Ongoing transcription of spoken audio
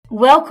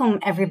Welcome,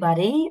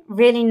 everybody.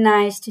 Really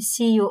nice to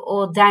see you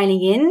all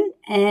dialing in.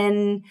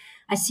 And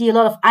I see a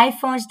lot of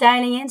iPhones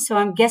dialing in, so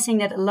I'm guessing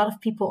that a lot of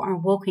people are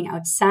walking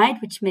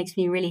outside, which makes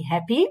me really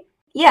happy.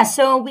 Yeah,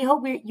 so we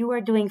hope you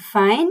are doing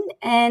fine.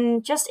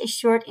 And just a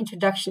short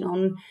introduction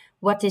on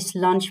what this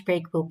lunch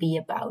break will be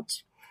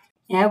about.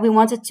 Yeah, we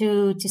wanted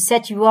to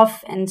set you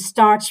off and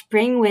start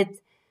spring with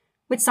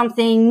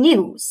something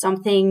new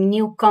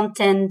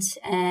content,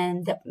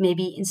 and that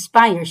maybe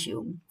inspires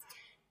you.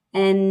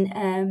 And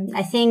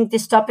I think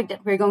this topic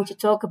that we're going to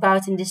talk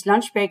about in this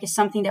lunch break is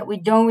something that we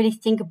don't really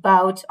think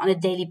about on a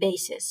daily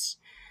basis.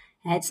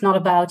 It's not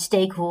about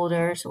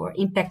stakeholders or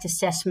impact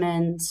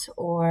assessments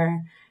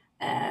or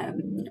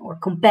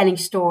compelling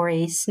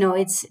stories. No,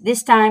 it's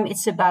this time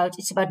it's about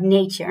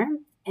nature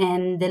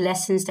and the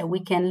lessons that we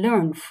can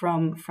learn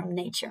from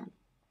nature.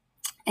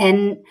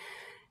 And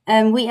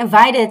we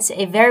invited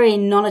a very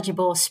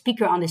knowledgeable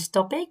speaker on this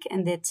topic,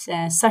 and it's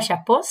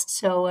Sacha Post.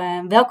 So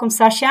welcome,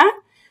 Sacha.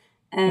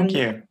 Thank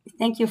you.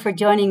 Thank you for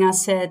joining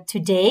us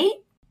today.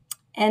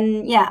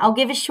 And yeah, I'll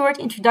give a short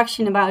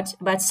introduction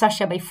about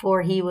Sacha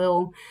before he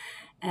will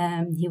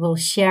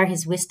share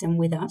his wisdom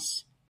with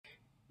us.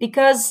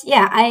 Because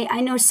yeah,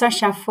 I know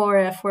Sacha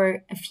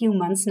for a few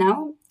months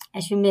now.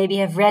 As you maybe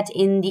have read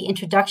in the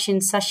introduction,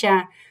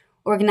 Sacha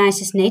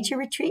organizes nature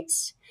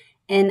retreats,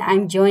 and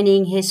I'm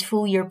joining his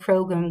full year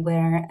program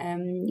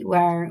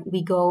where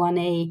we go on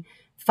a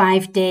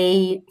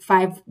 5-day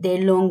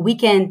long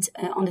weekend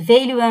on the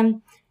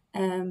Veluwe.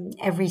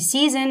 Every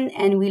season,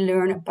 and we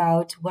learn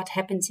about what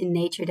happens in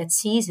nature that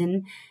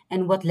season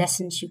and what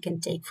lessons you can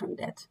take from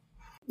that.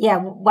 Yeah,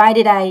 why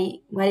did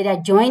I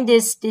join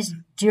this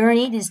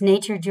journey, this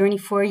nature journey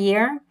for a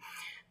year?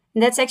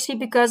 And that's actually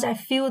because I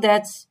feel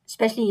that,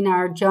 especially in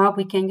our job,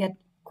 we can get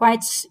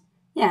quite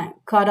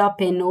caught up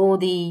in all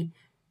the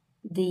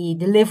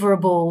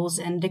deliverables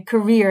and the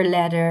career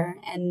ladder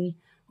and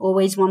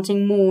always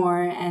wanting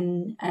more.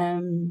 And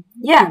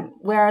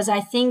whereas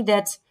I think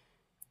that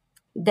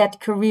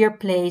career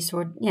place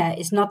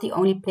is not the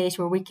only place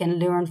where we can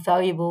learn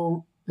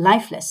valuable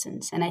life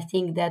lessons. And I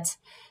think that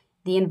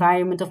the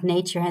environment of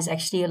nature has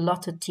actually a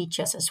lot to teach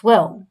us as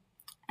well.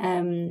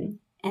 And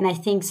I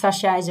think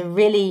Sacha is a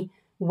really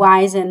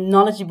wise and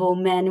knowledgeable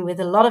man with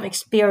a lot of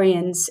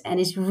experience and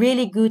is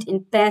really good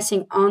in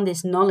passing on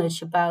this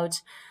knowledge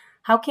about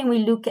how can we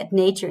look at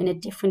nature in a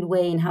different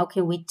way and how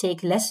can we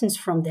take lessons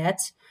from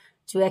that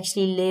to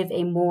actually live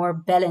a more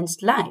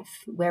balanced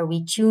life where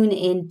we tune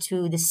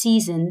into the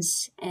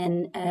seasons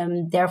and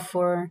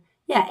therefore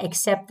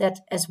accept that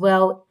as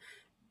well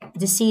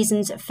the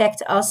seasons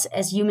affect us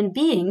as human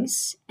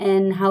beings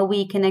and how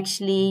we can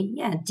actually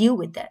deal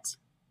with that.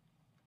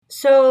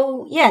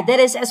 So that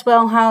is as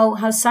well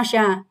how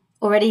Sacha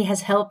already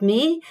has helped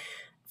me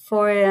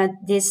for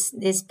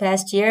this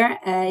past year,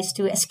 is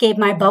to escape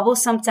my bubble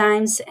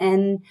sometimes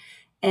and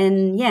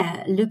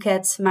look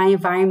at my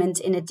environment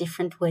in a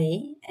different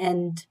way.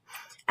 And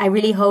I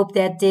really hope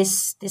that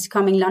this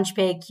coming lunch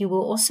break you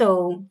will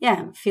also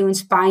feel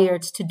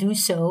inspired to do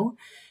so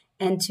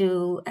and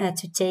to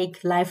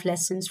take life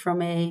lessons from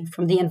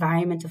the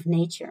environment of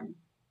nature.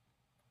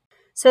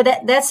 So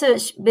that's a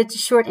bit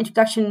short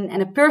introduction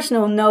and a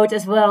personal note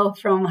as well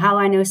from how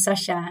I know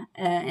Sacha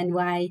and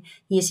why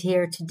he is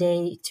here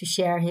today to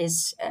share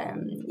his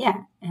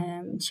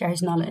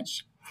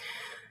knowledge.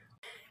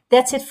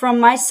 That's it from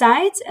my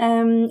side.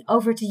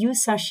 Over to you,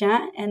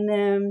 Sacha. And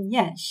I'm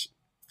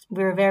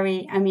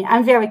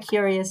very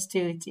curious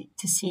to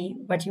see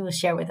what you will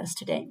share with us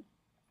today.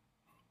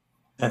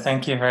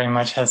 Thank you very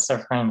much, Hester,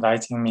 for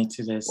inviting me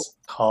to this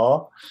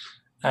call.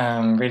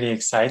 I'm really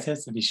excited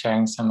to be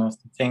sharing some of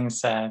the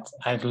things that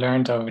I've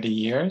learned over the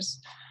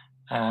years.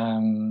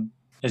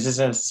 This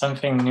is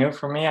something new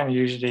for me. I'm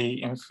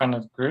usually in front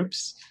of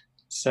groups,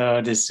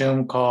 so this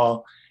Zoom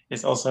call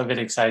is also a bit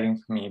exciting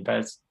for me.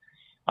 But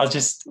I'll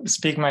just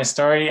speak my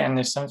story, and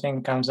if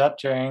something comes up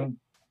during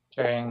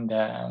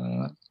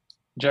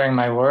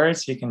my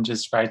words, you can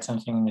just write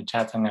something in the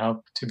chat, and I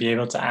hope to be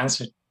able to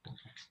answer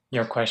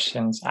your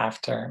questions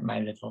after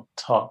my little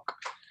talk.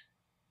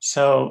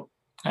 So,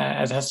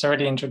 as has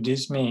already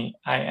introduced me,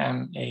 I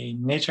am a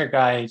nature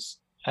guide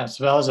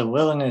as well as a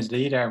wilderness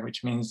leader,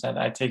 which means that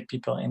I take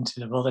people into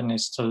the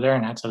wilderness to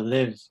learn how to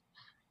live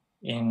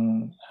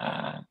in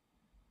the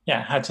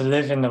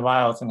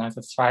wild and how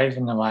to thrive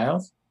in the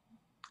wild.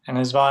 And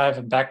as well, I have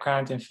a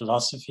background in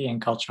philosophy and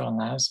cultural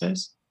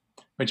analysis,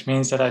 which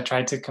means that I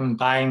try to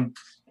combine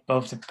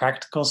both the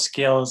practical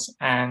skills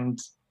and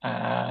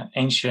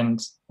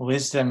ancient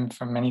wisdom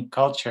from many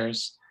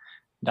cultures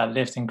that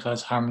lived in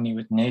close harmony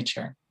with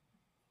nature.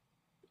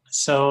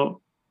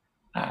 So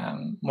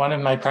one of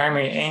my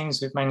primary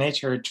aims with my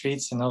nature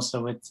retreats and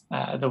also with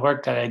the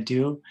work that I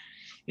do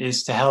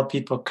is to help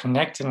people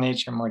connect to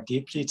nature more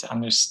deeply, to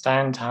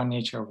understand how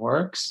nature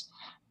works,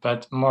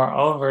 but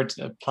moreover,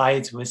 to apply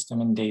its wisdom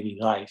in daily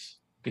life.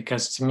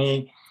 Because to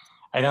me,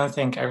 I don't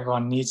think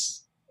everyone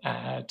needs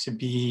to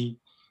be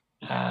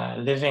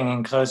living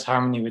in close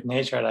harmony with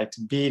nature, like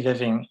to be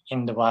living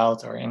in the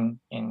wild or in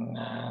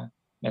a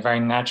very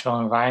natural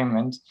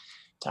environment,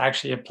 to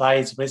actually apply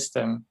its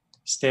wisdom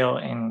still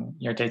in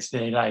your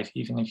day-to-day life,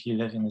 even if you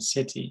live in a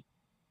city.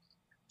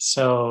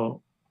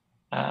 So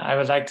I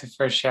would like to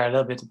first share a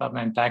little bit about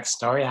my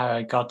backstory, how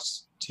I got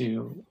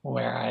to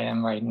where I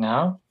am right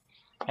now.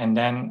 And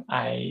then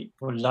I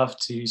would love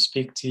to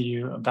speak to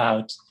you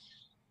about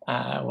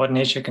what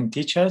nature can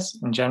teach us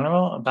in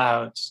general,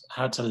 about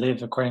how to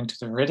live according to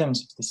the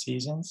rhythms of the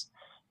seasons,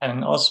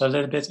 and also a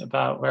little bit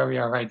about where we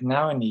are right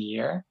now in the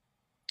year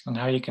and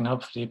how you can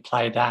hopefully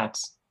apply that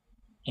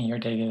in your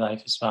daily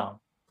life as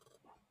well.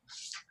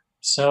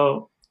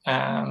 So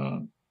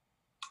I'm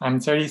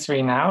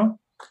 33 now,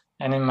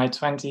 and in my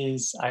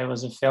 20s, I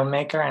was a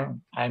filmmaker,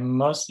 and I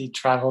mostly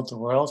traveled the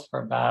world for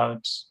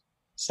about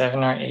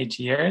 7 or 8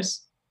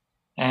 years.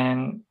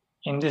 And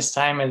in this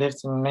time, I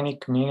lived in many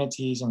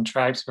communities and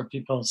tribes where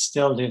people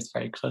still lived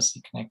very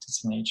closely connected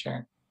to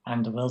nature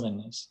and the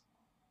wilderness.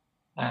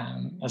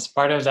 As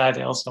part of that,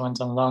 I also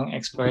went on long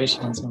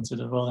explorations into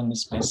the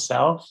wilderness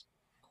myself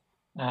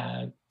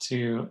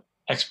to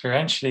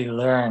experientially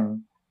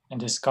learn and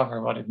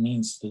discover what it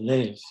means to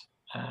live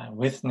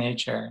with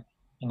nature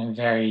in a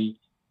very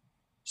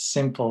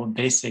simple,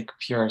 basic,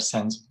 pure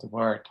sense of the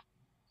word.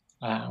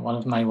 One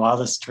of my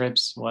wildest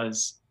trips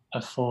was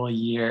a full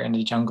year in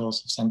the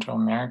jungles of Central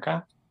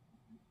America,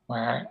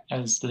 where I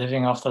was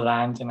living off the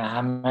land in a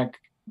hammock,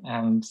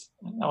 and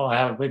all I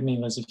had with me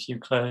was a few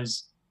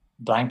clothes,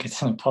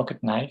 blankets, and a pocket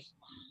knife.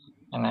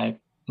 And I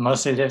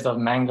mostly lived off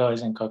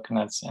mangoes and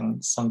coconuts,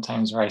 and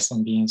sometimes rice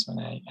and beans when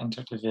I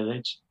entered the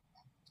village.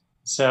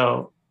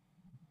 So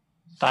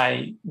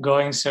by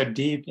going so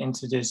deep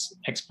into this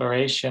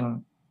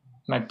exploration,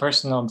 my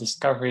personal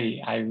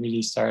discovery, I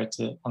really started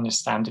to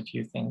understand a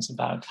few things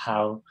about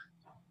how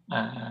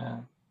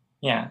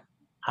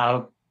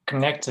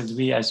connected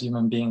we as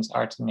human beings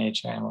are to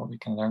nature and what we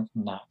can learn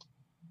from that.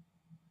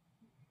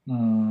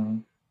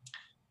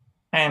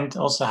 And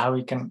also how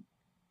we can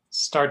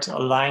start to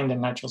align the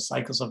natural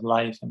cycles of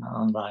life in our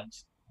own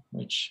life,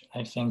 which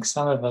I think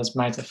some of us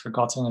might have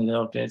forgotten a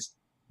little bit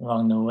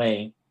along the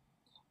way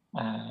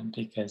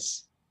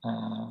because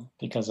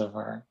of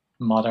our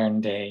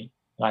modern day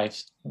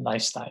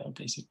lifestyle,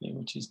 basically,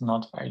 which is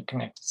not very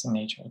connected to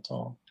nature at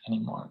all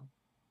anymore.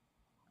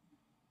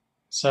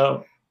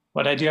 So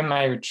what I do in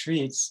my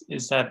retreats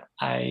is that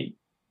I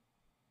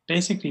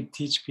basically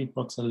teach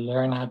people to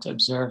learn how to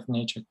observe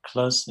nature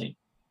closely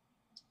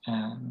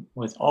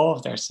with all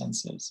of their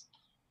senses.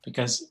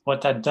 Because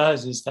what that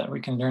does is that we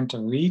can learn to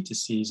read the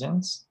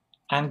seasons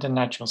and the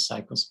natural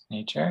cycles of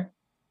nature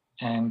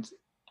and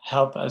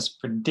help us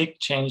predict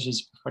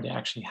changes before they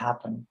actually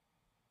happen.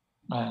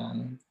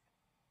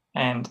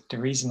 And the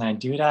reason I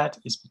do that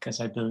is because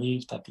I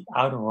believe that the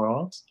outer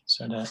world,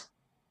 so the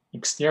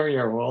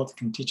exterior world,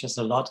 can teach us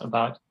a lot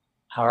about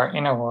how our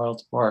inner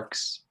world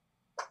works.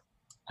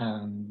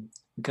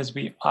 Because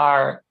we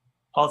are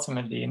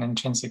ultimately an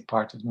intrinsic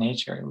part of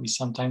nature. We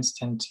sometimes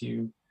tend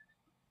to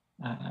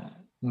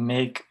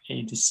make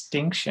a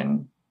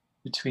distinction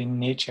between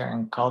nature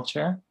and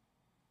culture,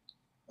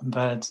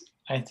 but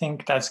I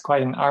think that's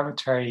quite an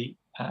arbitrary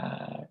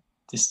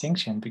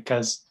distinction,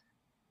 because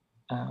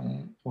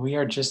we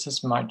are just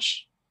as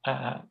much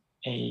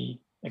a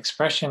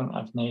expression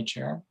of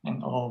nature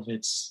and all of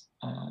its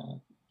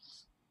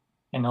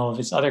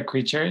other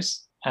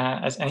creatures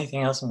as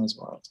anything else in this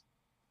world.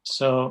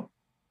 So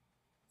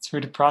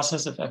through the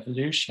process of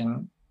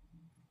evolution,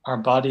 our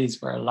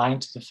bodies were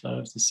aligned to the flow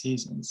of the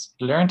seasons,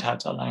 learned how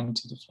to align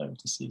to the flow of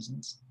the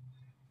seasons.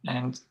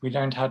 And we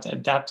learned how to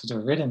adapt to the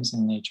rhythms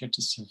in nature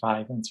to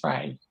survive and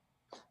thrive.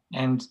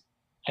 And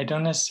I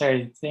don't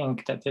necessarily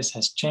think that this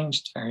has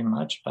changed very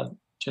much, but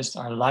just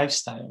our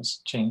lifestyles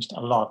changed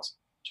a lot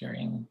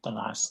during the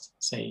last,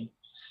 say,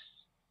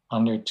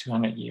 100,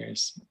 200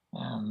 years.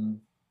 And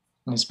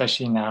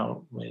especially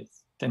now with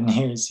the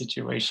new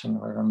situation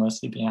where we're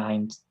mostly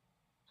behind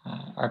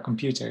our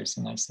computers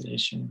in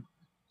isolation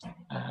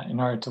in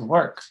order to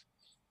work.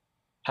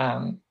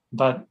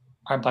 But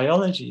our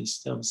biology is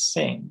still the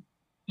same.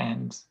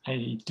 And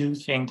I do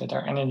think that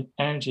our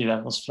energy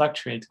levels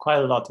fluctuate quite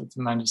a lot with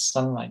the amount of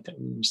sunlight that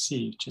we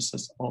receive, just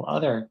as all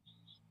other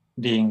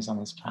beings on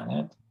this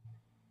planet.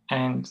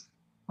 And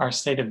our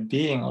state of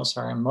being, also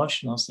our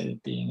emotional state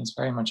of being, is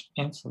very much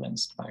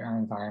influenced by our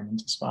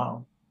environment as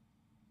well.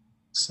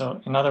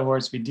 So in other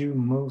words, we do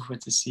move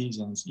with the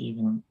seasons,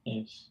 even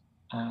if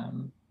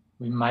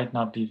we might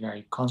not be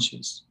very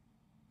conscious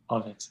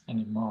of it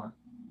anymore.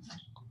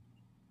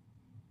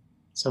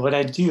 So what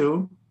I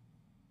do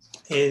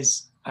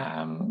is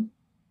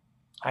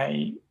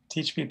I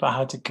teach people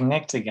how to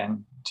connect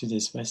again to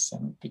this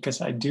wisdom,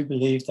 because I do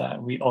believe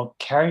that we all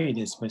carry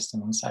this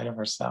wisdom inside of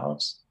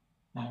ourselves.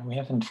 We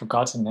haven't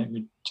forgotten it.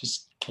 We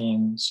just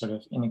became sort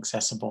of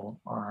inaccessible,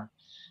 or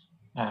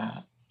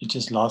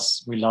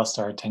we lost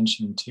our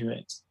attention to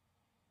it.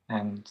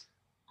 And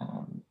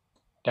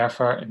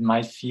therefore, it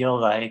might feel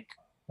like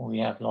we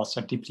have lost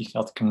our deeply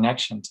felt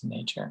connection to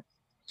nature.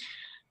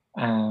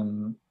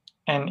 And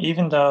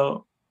even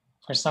though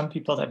for some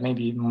people that may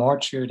be more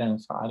true than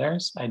for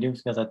others, I do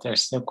feel that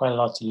there's still quite a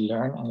lot to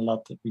learn and a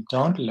lot that we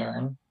don't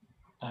learn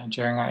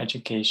during our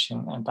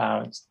education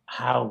about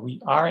how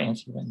we are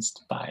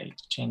influenced by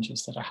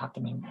changes that are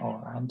happening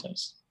all around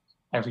us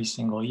every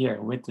single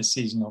year with the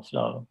seasonal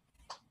flow.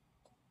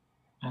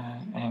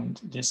 And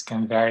this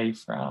can vary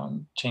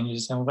from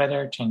changes in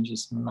weather,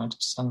 changes in the amount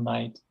of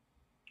sunlight,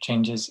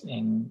 changes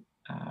in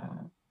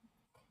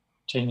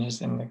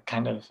the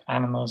kind of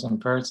animals and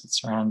birds that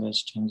surround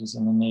us, changes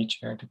in the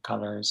nature, the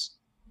colors.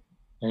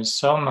 There's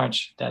so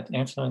much that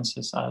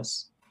influences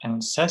us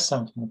and says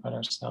something about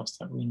ourselves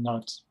that we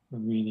not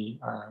really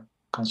are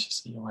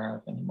consciously aware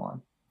of anymore.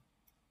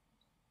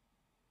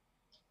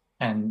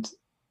 And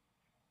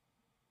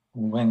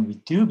when we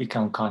do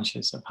become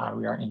conscious of how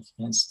we are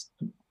influenced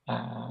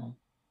by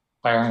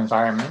our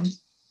environment,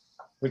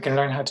 we can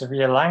learn how to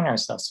realign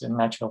ourselves to the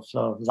natural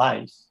flow of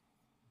life.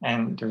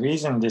 And the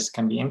reason this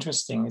can be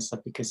interesting is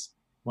that because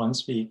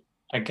once we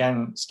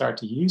again start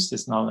to use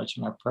this knowledge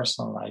in our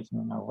personal life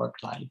and in our work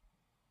life,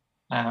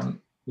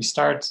 we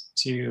start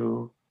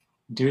to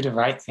do the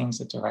right things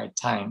at the right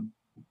time.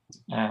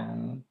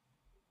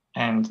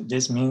 And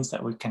this means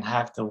that we can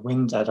have the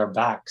wind at our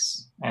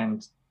backs.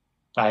 And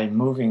by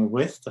moving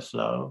with the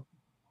flow,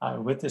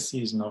 with the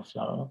seasonal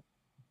flow,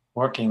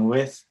 working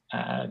with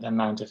the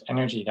amount of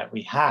energy that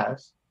we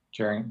have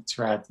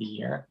throughout the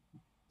year,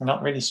 we're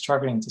not really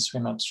struggling to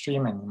swim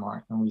upstream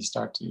anymore, and we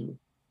start to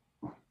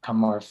become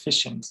more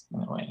efficient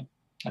in a way.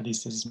 At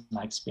least this is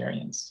my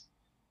experience.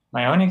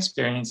 My own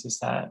experience is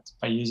that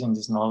by using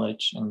this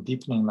knowledge and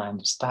deepening my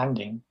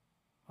understanding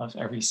of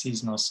every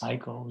seasonal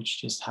cycle,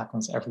 which just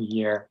happens every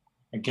year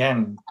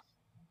again,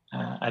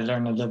 I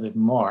learn a little bit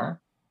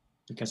more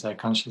because I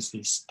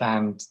consciously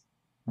stand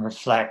and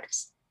reflect,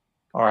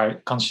 or I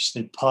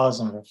consciously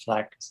pause and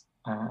reflect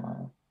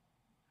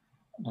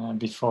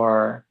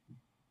before,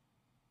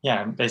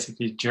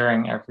 basically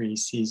during every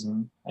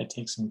season, I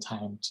take some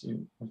time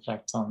to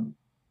reflect on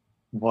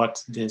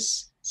what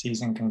this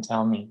season can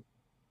tell me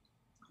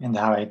and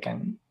how I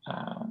can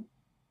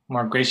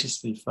more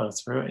graciously flow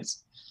through it.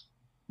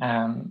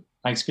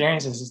 My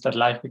experience is that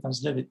life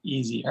becomes a little bit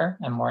easier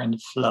and more in the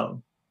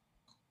flow.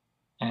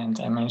 And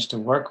I manage to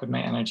work with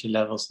my energy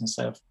levels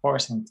instead of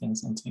forcing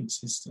things into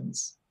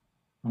existence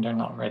when they're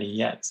not ready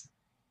yet.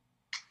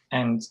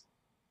 And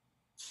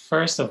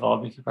first of all,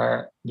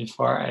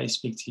 before I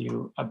speak to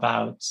you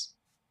about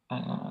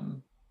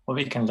what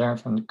we can learn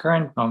from the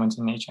current moment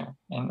in nature,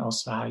 and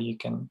also how you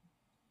can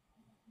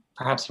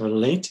perhaps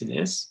relate to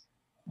this,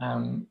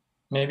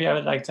 maybe I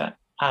would like to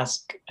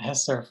ask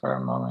Hester for a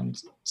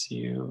moment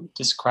to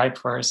describe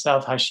for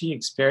herself how she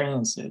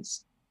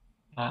experiences,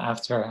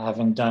 after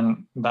having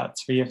done about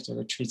 3 of the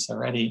retreats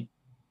already,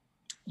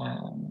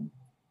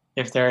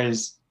 if there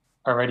is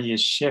already a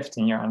shift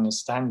in your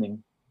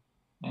understanding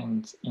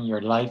and in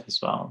your life as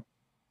well.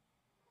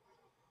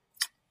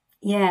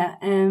 Yeah,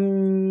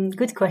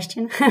 good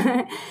question.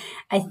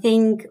 I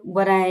think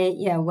what I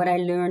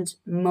learned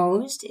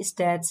most is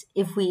that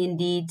if we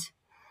indeed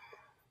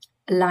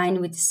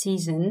align with the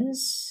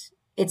seasons,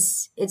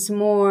 it's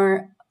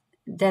more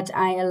that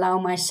I allow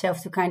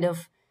myself to kind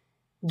of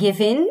give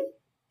in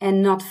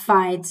and not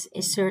fight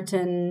a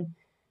certain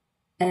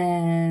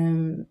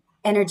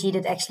energy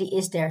that actually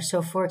is there.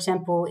 So, for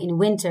example, in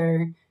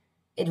winter,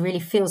 it really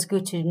feels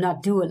good to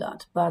not do a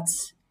lot, but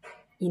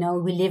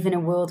we live in a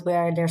world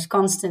where there's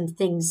constant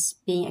things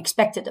being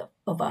expected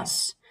of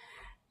us.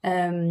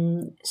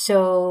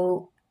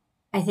 So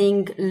I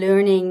think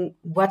learning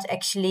what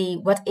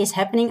is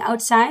happening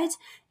outside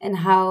and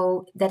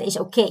how that is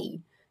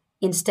okay,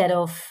 instead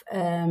of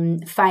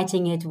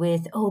fighting it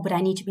with, oh, but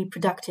I need to be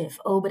productive.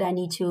 Oh, but I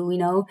need to,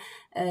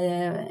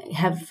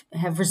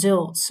 have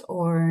results.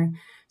 Or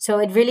so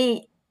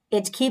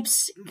it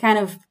keeps kind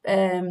of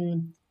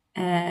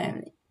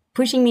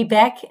pushing me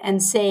back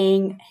and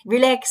saying,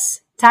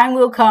 relax, time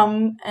will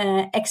come,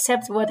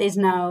 accept what is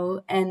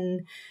now,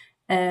 and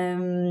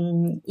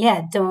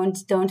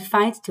don't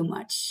fight too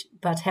much,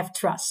 but have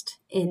trust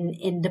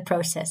in the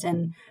process.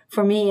 And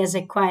for me, as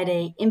quite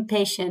a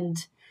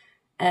impatient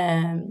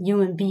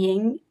human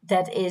being,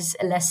 that is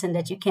a lesson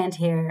that you can't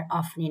hear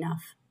often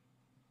enough.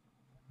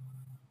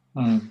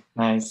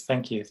 Nice,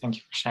 thank you for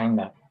sharing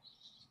that.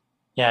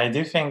 Yeah, I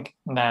do think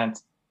that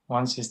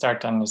once you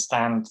start to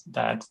understand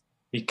that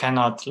we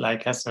cannot,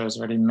 like Hester was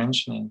already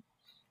mentioning,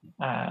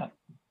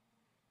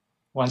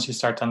 once you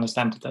start to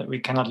understand that we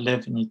cannot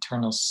live in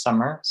eternal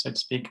summer, so to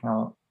speak, and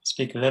I'll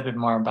speak a little bit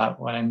more about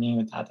what I mean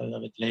with that a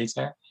little bit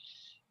later.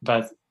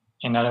 But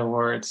in other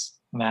words,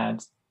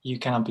 that you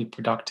cannot be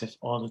productive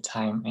all the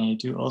time, and you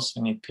do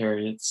also need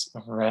periods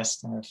of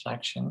rest and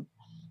reflection.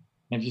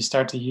 And if you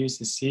start to use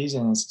the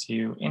seasons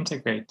to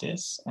integrate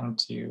this and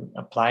to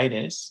apply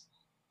this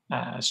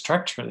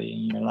structurally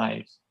in your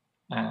life,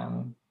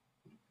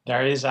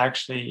 there is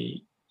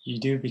actually, you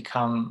do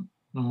become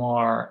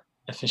more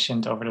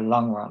efficient over the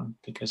long run,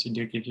 because you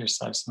do give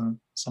yourself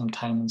some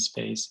time and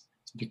space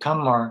to become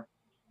more,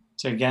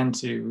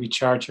 to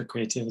recharge your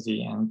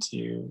creativity and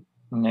to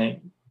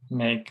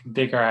make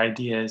bigger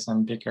ideas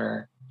and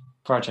bigger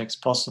projects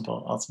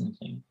possible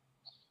ultimately.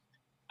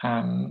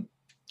 I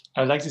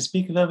would like to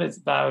speak a little bit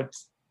about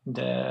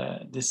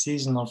the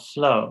seasonal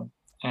flow,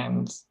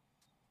 and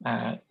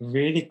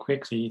really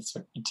quickly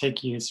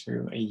take you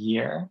through a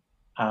year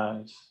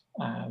of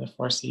the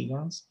 4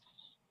 seasons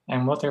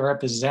and what they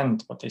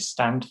represent, what they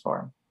stand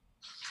for.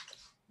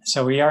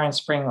 So we are in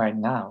spring right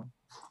now,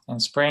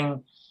 and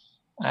spring,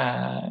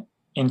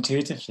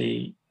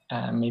 intuitively,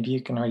 maybe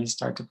you can already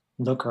start to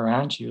look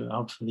around you.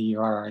 Hopefully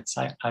you are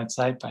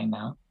outside by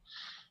now.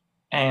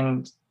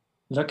 And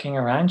looking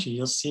around you,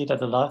 you'll see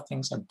that a lot of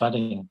things are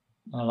budding,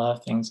 and a lot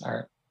of things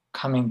are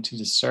coming to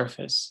the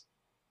surface.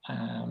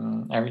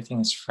 Everything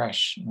is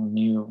fresh and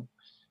new.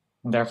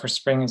 And therefore,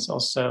 spring is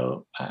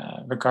also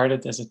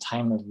regarded as a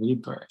time of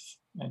rebirth.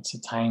 It's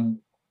a time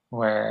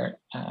where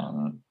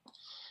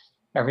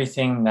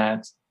everything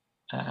that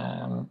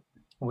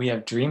we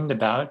have dreamed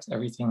about,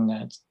 everything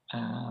that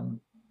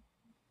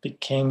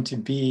came to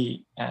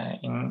be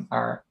in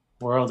our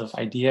world of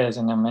ideas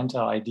and our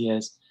mental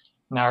ideas,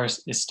 now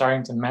is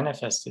starting to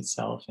manifest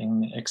itself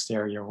in the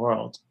exterior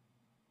world.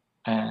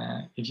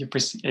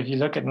 If you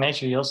look at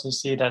nature, you also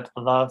see that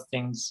a lot of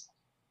things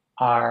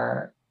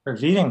are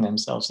revealing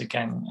themselves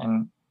again,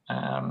 and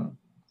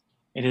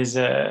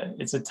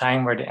it's a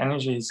time where the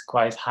energy is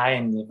quite high,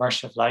 and the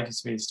rush of life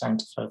is really starting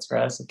to flow through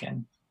us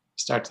again. We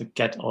start to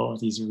get all of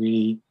these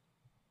really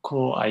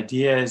cool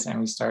ideas, and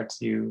we start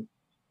to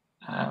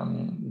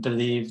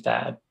believe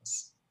that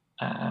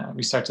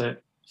we start to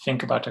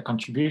think about our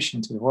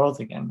contribution to the world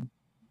again.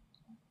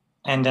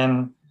 And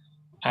then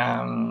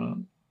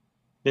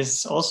this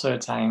is also a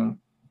time,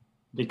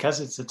 because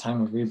it's a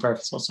time of rebirth,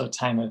 it's also a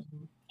time of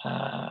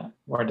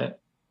where the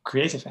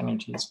creative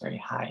energy is very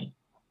high,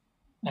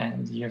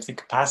 and you have the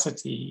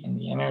capacity and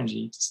the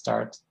energy to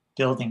start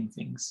building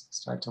things,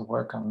 start to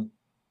work on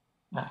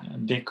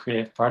big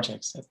creative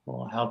projects that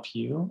will help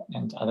you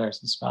and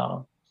others as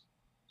well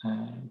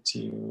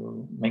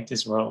to make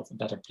this world a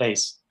better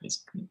place,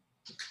 basically.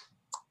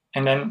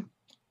 And then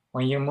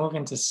when you move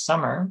into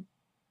summer,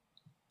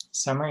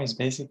 summer is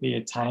basically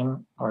a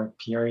time or a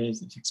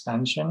period of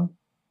expansion.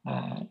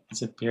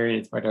 It's a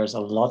period where there's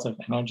a lot of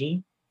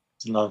energy,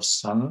 there's a lot of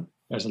sun,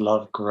 there's a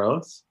lot of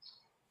growth,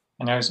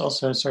 and there's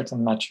also a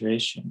certain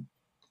maturation.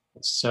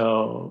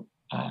 So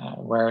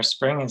where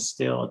spring is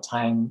still a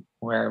time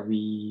where where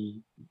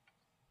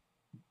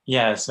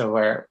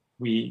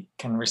we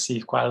can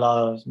receive quite a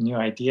lot of new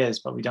ideas,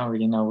 but we don't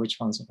really know which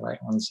ones are the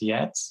right ones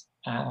yet.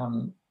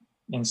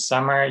 In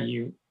summer,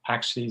 you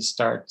actually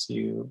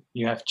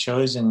you have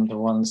chosen the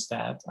ones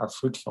that are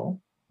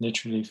fruitful,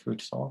 literally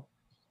fruitful,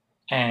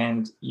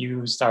 and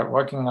you start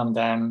working on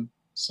them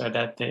so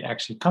that they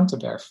actually come to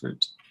bear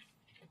fruit.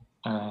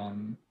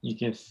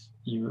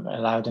 You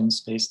allow them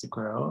space to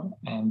grow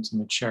and to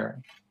mature.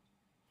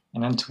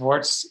 And then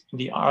towards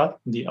the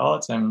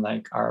autumn,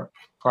 like, our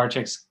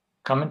projects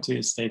come into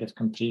a state of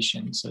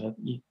completion. So that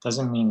it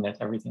doesn't mean that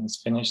everything is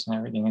finished and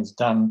everything is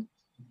done,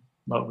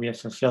 but we have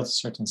fulfilled a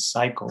certain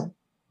cycle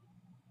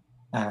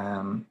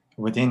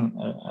within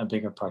a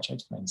bigger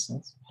project, for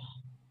instance.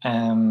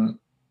 And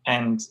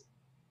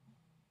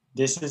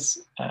this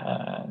is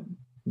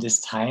this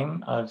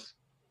time of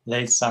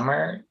late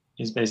summer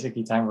is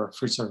basically time where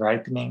fruits are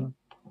ripening,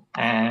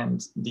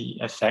 and the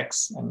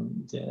effects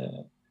and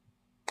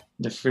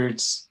the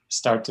fruits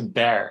start to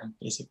bear,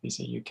 basically,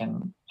 so you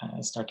can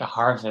start to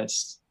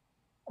harvest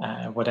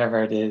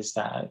whatever it is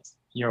that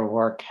your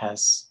work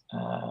has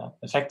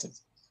affected.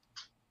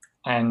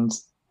 And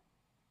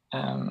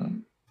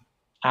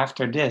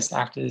after this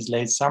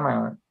late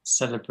summer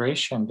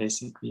celebration,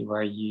 basically,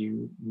 where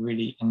you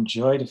really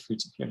enjoy the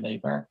fruits of your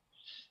labor,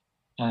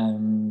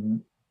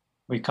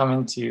 we come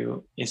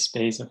into a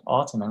space of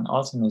autumn. And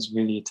autumn is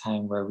really a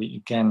time where we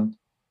again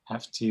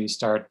have to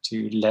start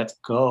to let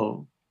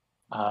go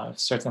of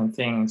certain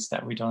things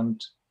that we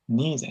don't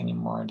need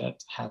anymore,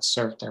 that have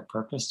served their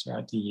purpose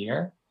throughout the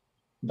year.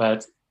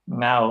 But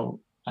now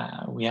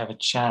we have a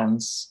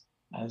chance,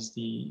 as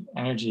the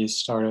energy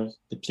is sort of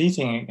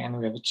depleting again,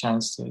 we have a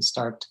chance to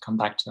start to come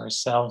back to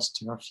ourselves,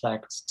 to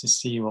reflect, to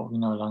see what we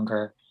no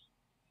longer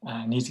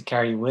need to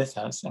carry with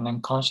us, and then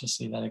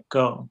consciously let it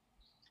go.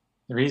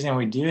 The reason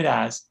we do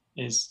that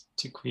is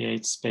to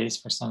create space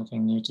for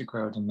something new to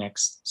grow the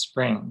next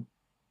spring.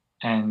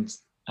 And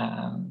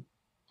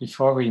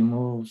before we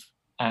move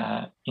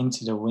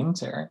into the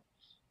winter,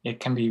 it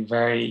can be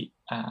very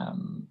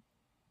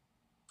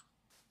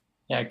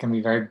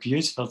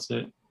beautiful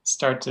to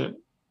start to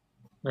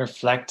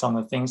reflect on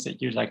the things that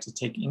you'd like to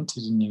take into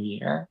the new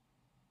year,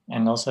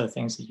 and also the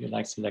things that you'd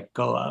like to let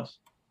go of,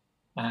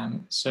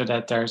 so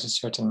that there's a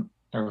certain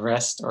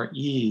rest or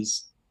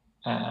ease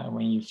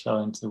when you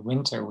flow into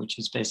winter, which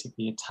is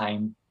basically a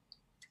time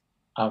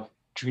of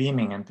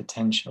dreaming and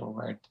potential,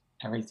 where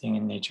everything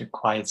in nature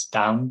quiets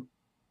down,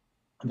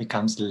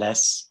 becomes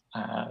less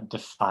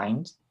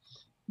defined.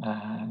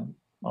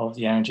 All of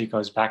the energy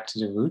goes back to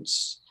the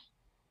roots.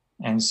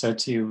 And so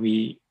too,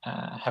 we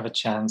have a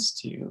chance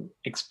to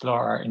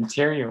explore our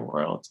interior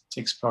world, to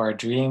explore our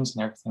dreams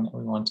and everything that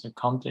we want to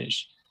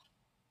accomplish,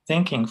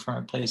 thinking from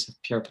a place of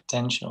pure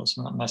potential,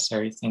 so not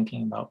necessarily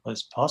thinking about what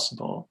is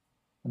possible,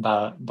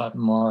 but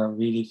more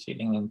really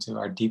feeling into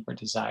our deeper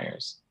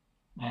desires.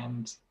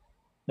 And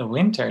the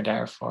winter,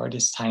 therefore,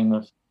 this time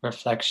of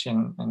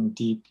reflection and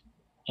deep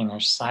inner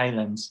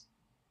silence,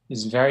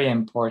 is very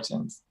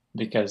important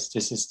because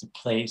this is the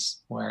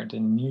place where the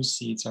new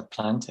seeds are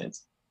planted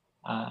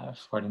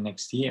for the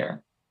next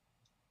year.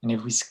 And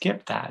if we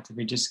skip that, if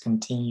we just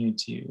continue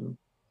to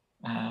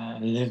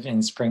live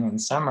in spring and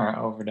summer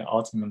over the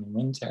autumn and the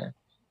winter,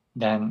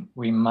 then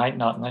we might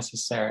not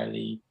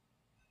necessarily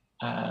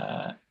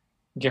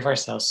give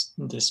ourselves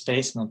the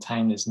space and the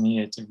time that's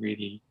needed to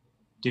really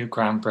do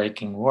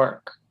groundbreaking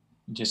work.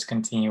 Just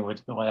continue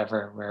with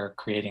whatever we're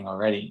creating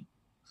already.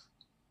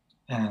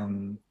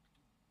 You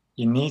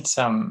need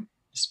some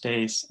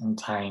space and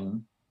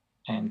time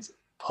and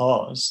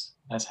pause,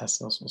 as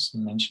Hessel was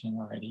mentioning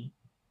already,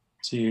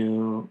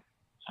 to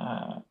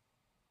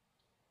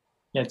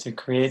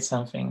create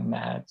something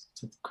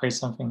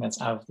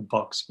that's out of the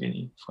box,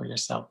 really, for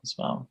yourself as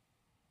well.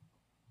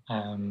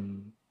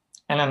 And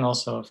then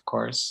also, of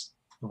course,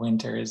 the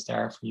winter is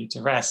there for you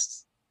to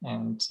rest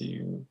and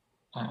to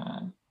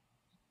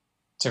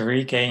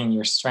regain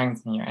your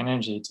strength and your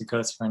energy to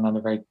go through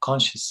another very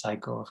conscious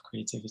cycle of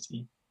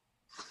creativity.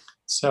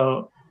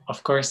 So,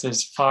 of course,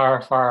 there's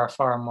far, far,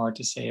 far more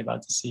to say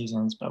about the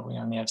seasons, but we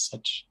only have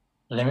such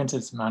a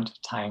limited amount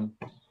of time.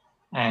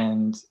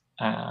 And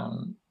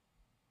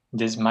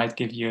this might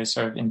give you a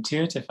sort of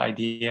intuitive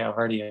idea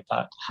already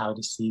about how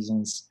the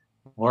seasons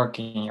work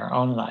in your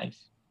own life.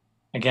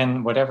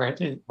 Again,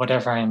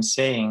 whatever I'm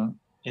saying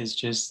is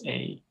just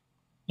a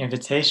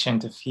invitation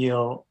to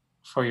feel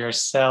for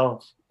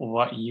yourself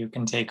what you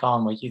can take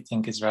on, what you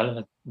think is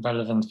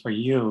relevant for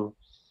you,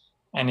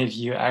 and if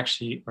you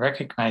actually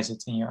recognize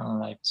it in your own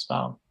life as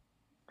well.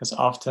 Because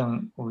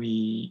often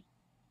we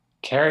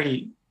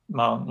carry,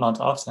 well, not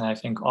often, I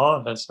think all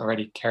of us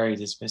already carry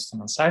this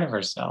wisdom inside of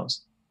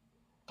ourselves,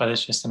 but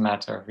it's just a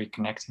matter of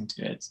reconnecting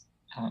to it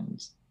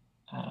and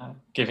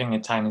giving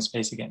it time and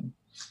space again.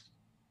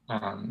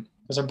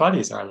 Because our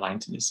bodies are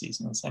aligned to the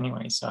seasons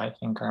anyway, so I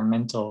think our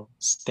mental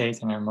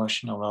state and our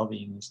emotional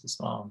well-being is as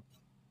well.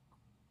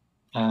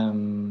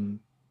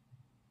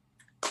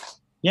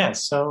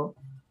 So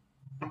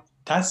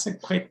that's a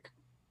quick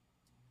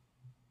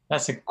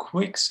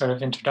sort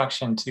of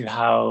introduction to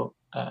how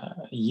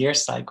a year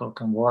cycle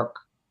can work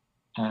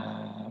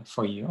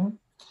for you.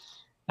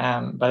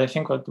 But I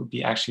think what would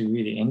be actually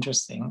really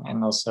interesting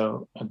and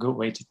also a good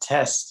way to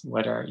test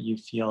whether you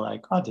feel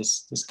like, oh,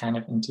 this kind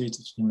of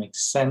intuitively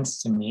makes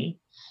sense to me,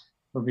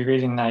 would be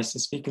really nice to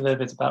speak a little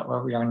bit about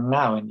where we are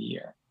now in the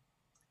year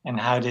and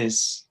how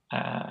this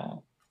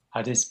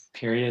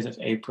period of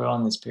April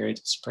and this period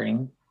of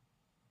spring,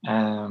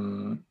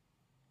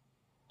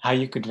 how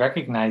you could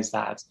recognize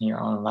that in your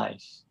own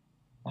life,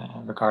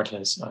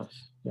 regardless of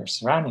your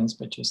surroundings,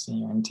 but just in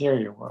your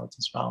interior world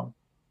as well.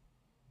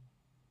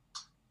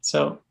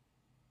 So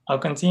I'll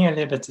continue a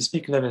little bit to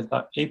speak a little bit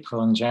about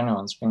April in general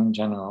and spring in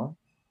general.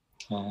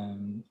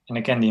 And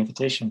again, the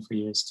invitation for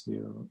you is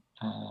to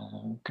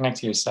connect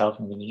to yourself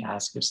and really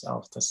ask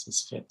yourself, does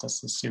this fit?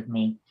 Does this suit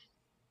me?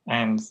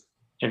 And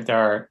if there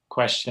are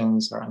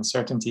questions or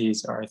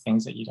uncertainties or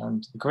things that you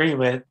don't agree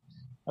with,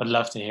 I'd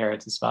love to hear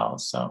it as well.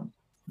 So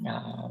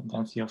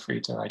then feel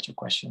free to write your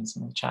questions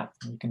in the chat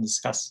and we can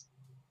discuss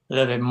a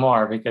little bit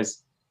more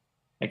because,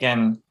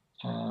 again,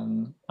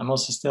 I'm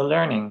also still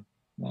learning.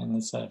 And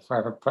it's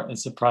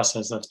a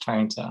process of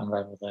trying to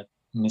unravel the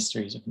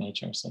mysteries of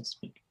nature, so to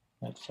speak,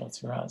 that flow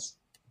through us.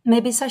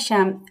 Maybe,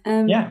 Sacha,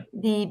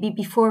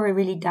 before we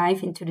really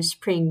dive into the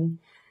spring,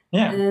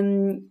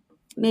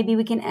 maybe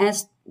we can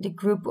ask the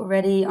group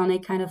already on a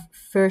kind of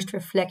first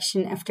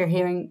reflection after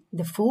hearing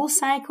the full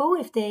cycle,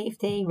 if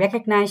they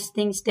recognize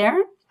things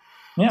there.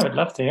 Yeah, I would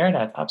love to hear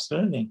that.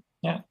 Absolutely.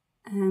 Yeah.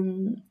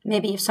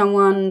 Maybe if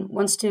someone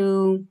wants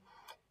to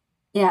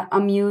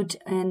unmute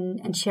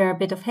and share a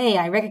bit of, hey,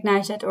 I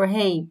recognize that, or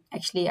hey,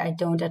 actually I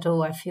don't at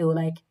all. I feel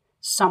like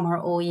summer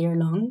all year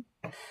long.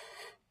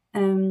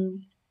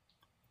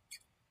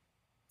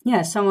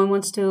 Someone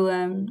wants to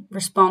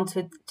respond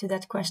to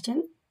that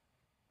question.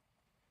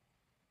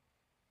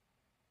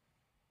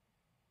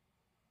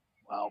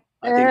 Well,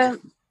 I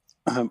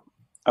think...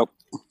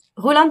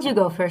 Roland, you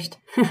go first.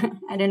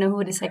 I don't know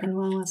who the second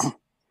one was.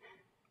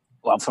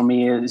 Well, for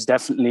me, it's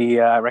definitely,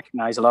 I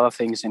recognize a lot of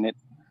things in it.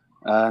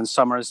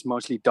 Summer is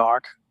mostly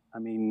dark. I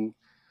mean,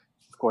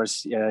 of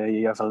course,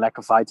 you have a lack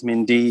of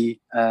vitamin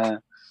D.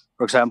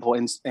 For example,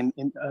 in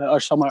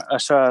summer,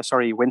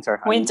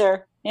 winter.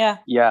 Winter,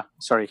 Yeah,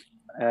 sorry.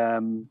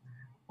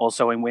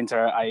 Also in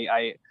winter,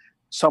 I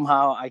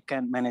somehow I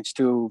can't manage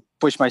to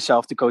push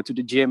myself to go to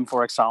the gym,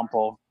 for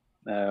example,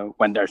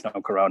 when there's no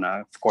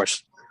corona. Of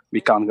course,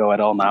 we can't go at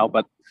all now.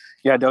 But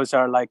yeah, those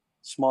are like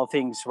small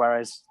things.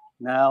 Whereas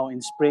now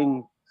in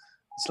spring,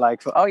 it's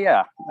like,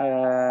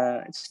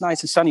 it's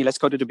nice and sunny. Let's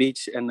go to the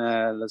beach and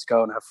let's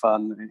go and have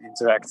fun and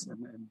interact.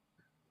 And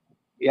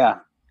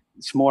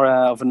it's more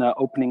of an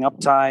opening up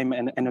time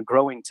and a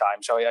growing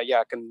time. So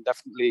I can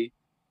definitely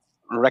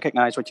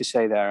recognize what you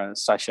say there,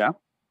 Sacha.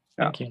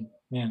 Thank you.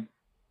 Yeah,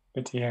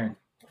 good to hear.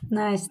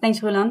 Nice.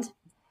 Thanks, Roland.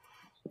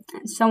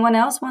 Someone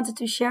else wanted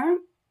to share?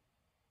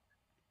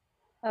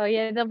 Oh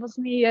yeah, that was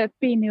me,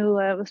 Pien, who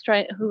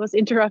was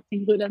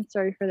interrupting. Ruud, I'm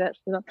sorry for that.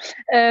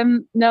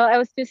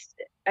 No,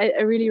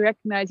 I really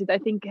recognize it. I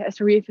think as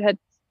we've had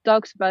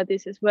talks about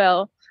this as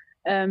well,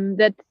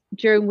 that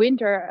during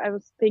winter I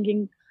was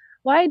thinking,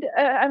 why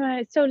am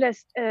I so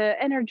less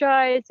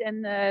energized?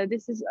 And I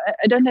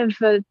don't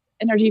have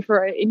energy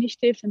for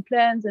initiatives and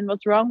plans. And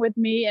what's wrong with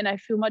me? And I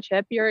feel much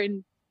happier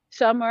in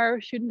summer.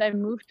 Shouldn't I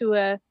move to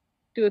a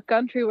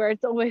country where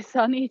it's always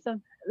sunny,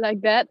 something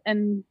like that?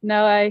 And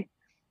now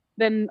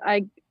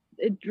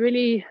it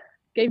really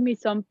gave me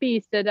some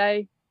peace that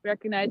I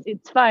recognize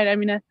it's fine. I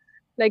mean,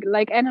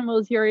 like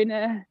animals, you're in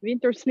a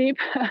winter sleep,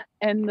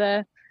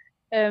 and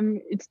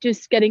it's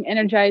just getting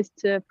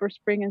energized for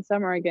spring and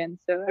summer again.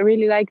 So I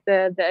really like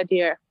the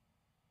idea.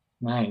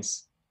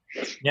 Nice.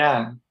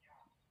 Yeah.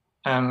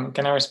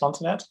 Can I respond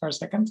to that for a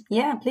second?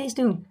 Yeah, please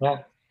do.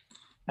 Yeah.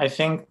 I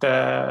think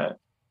the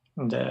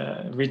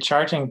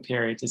recharging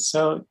period is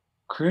so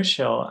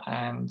crucial,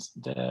 and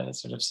the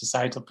sort of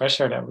societal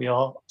pressure that we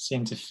all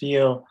seem to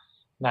feel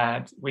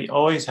that we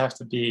always have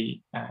to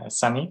be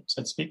sunny,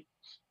 so to speak,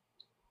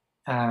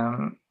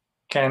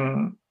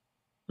 can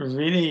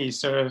really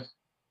sort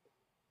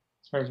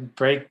of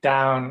break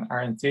down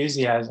our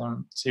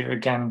enthusiasm to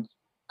again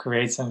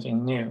create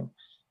something new.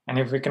 And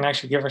if we can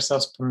actually give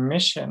ourselves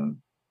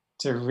permission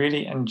to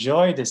really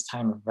enjoy this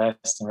time of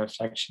rest and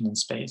reflection in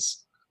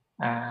space,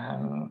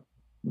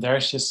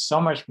 there's just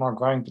so much more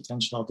growing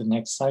potential the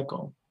next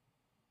cycle,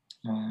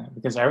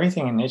 because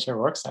everything in nature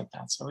works like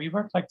that. So we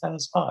work like that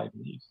as well, I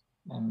believe.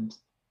 And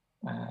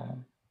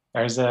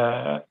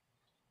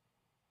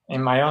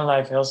in my own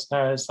life, I also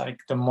notice like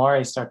the more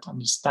I start to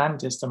understand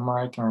this, the more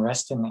I can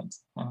rest in it,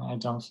 and I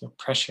don't feel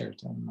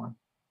pressured anymore.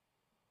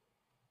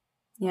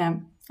 Yeah,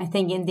 I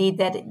think indeed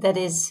that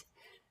is,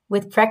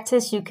 with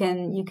practice you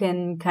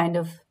can kind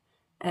of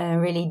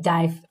really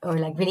dive or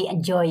like really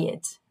enjoy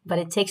it, but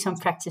it takes some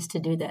practice to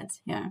do that.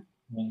 Yeah.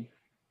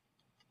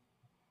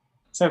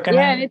 So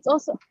and it's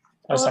also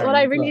what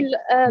I really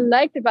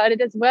liked about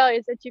it as well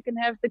is that you can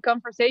have the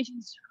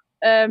conversations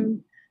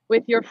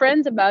with your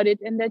friends about it,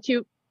 and that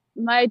you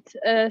might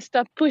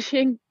stop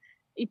pushing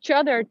each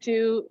other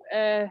to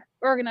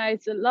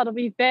organize a lot of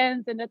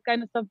events and that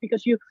kind of stuff,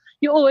 because you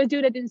always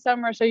do that in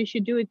summer, so you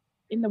should do it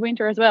in the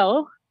winter as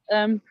well.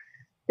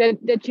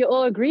 That you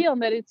all agree on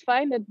that it's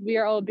fine that we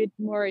are all a bit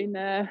more in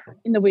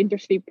the winter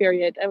sleep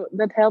period.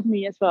 That helped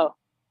me as well.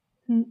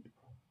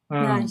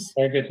 Nice.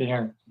 Very good to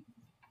hear.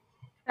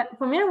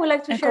 For me, I would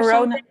like to share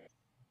something.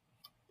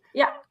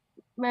 Yeah,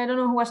 I don't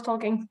know who was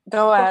talking.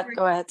 Go ahead.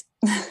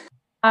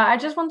 I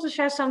just want to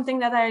share something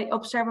that I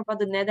observed about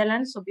the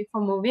Netherlands. So before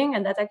moving,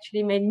 and that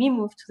actually made me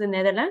move to the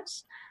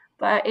Netherlands.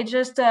 But it's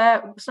just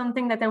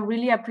something that I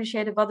really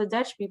appreciate about the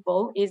Dutch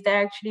people is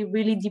they're actually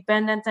really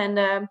dependent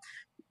and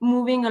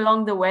moving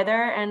along the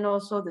weather and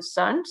also the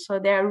sun. So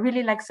they're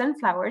really like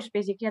sunflowers.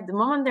 Basically, at the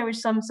moment there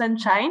is some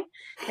sunshine,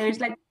 there is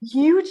like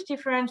huge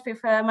difference with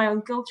my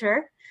own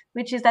culture,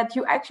 which is that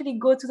you actually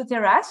go to the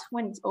terrace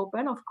when it's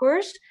open, of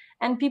course,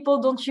 and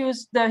people don't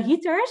use the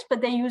heaters,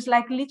 but they use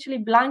like literally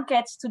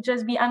blankets to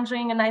just be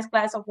enjoying a nice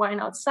glass of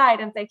wine outside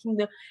and taking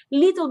the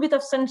little bit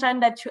of sunshine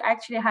that you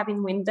actually have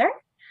in winter.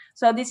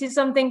 So this is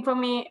something for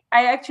me,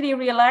 I actually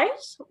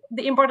realized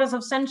the importance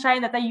of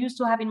sunshine that I used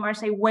to have in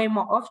Marseille way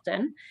more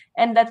often.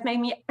 And that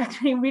made me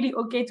actually really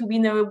okay to be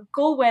in the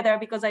cold weather,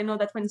 because I know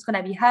that when it's going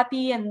to be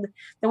happy and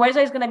the weather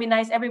is going to be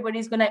nice,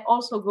 everybody's going to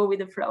also go with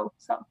the flow.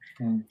 So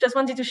just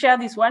wanted to share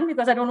this one,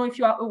 because I don't know if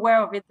you are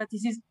aware of it, but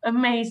this is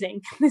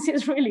amazing. This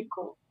is really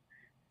cool.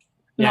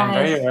 Yeah, nice.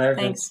 I'm very aware of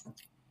it.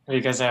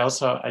 Because I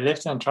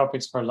lived in the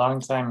tropics for a long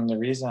time, and the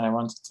reason I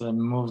wanted to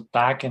move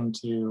back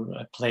into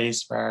a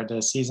place where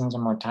the seasons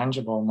are more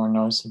tangible, more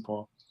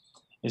noticeable,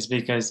 is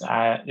because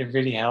it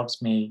really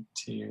helps me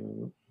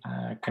to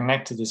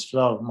connect to this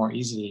flow more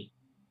easily.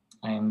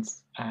 And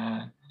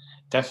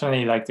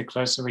definitely, like the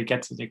closer we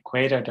get to the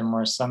equator, the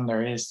more sun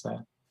there is,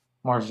 the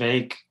more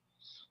vague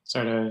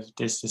sort of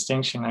this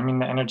distinction. I mean,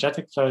 the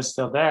energetic flow is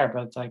still there,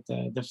 but like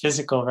the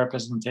physical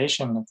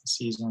representation of the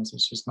seasons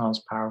is just not as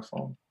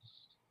powerful.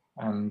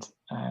 And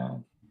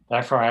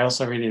therefore, I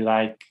also really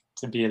like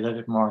to be a little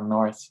bit more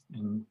north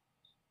and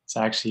to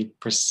actually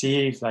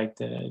perceive like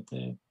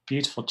the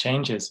beautiful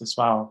changes as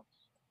well,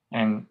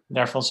 and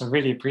therefore also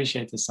really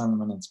appreciate the sun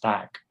when it's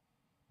back.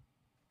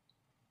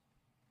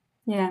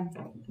 Yeah,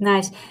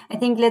 nice. I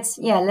think let's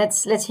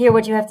hear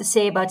what you have to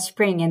say about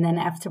spring, and then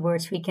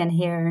afterwards we can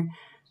hear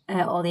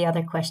all the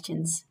other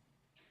questions.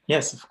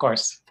 Yes, of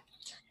course.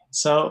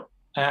 So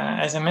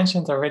as I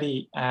mentioned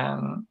already,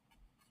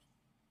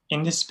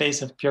 in this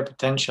space of pure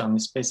potential, in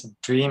this space of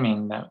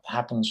dreaming that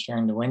happens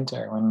during the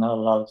winter, when not a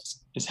lot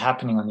is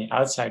happening on the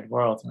outside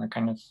world, and we're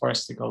kind of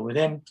forced to go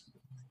within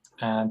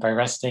by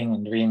resting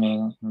and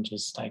dreaming and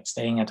just like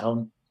staying at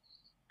home,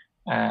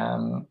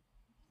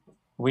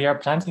 we are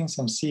planting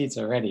some seeds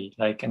already.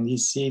 Like, and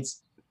these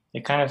seeds, they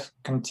kind of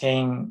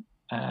contain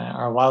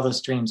our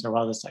wildest dreams, our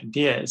wildest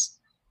ideas.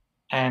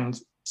 And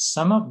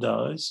some of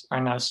those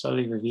are now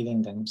slowly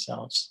revealing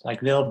themselves,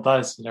 like little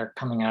buds that are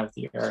coming out of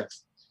the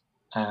earth.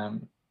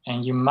 And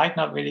they might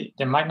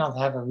not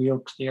have a real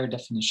clear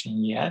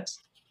definition yet,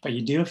 but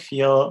you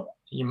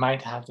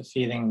might have the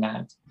feeling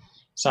that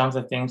some of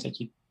the things that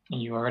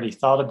you already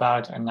thought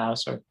about are now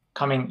sort of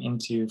coming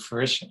into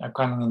fruition, are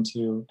coming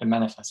into the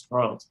manifest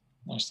world.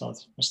 They're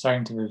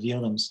starting to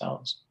reveal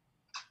themselves.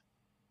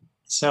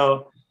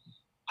 So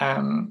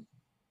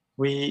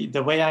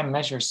the way I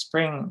measure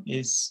spring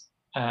is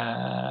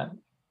by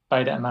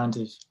the amount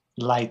of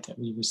light that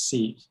we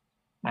receive.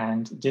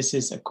 And this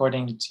is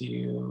according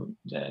to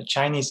the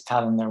Chinese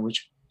calendar,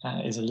 which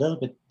is a little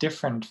bit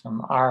different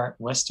from our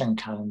Western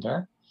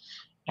calendar.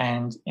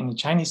 And in the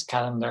Chinese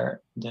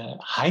calendar, the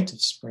height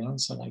of spring,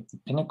 so like the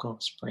pinnacle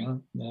of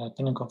spring, the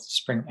pinnacle of the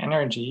spring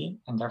energy,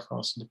 and therefore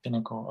also the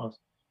pinnacle of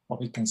what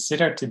we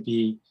consider to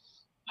be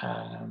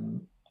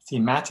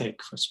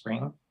thematic for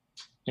spring,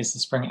 is the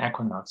spring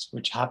equinox,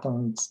 which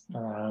happened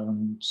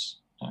around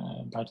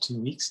about 2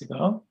 weeks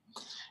ago.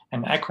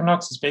 And the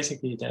equinox is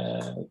basically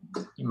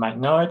you might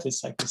know it,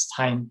 it's like this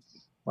time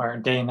where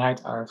day and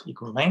night are of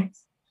equal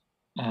length,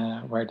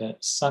 where the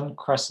sun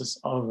crosses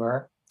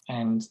over,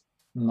 and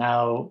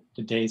now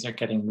the days are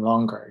getting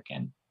longer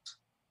again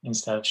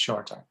instead of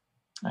shorter.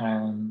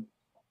 And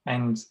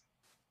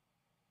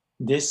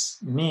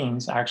this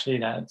means actually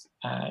that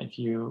if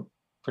you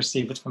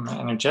perceive it from an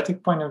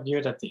energetic point of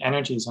view, that the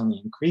energy is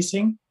only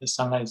increasing, the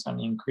sunlight is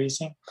only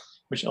increasing,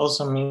 which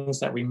also means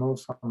that we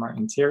move from our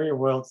interior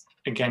world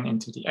again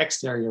into the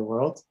exterior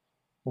world,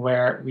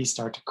 where we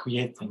start to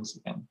create things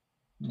again.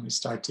 And we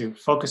start to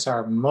focus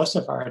most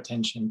of our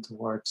attention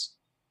towards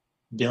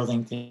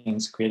building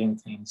things, creating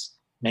things,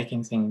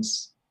 making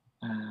things,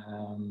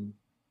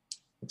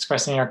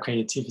 expressing our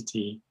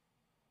creativity,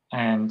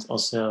 and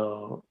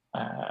also,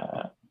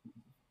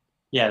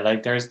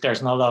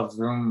 there's not a lot of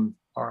room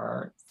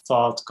or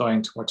thought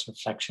going towards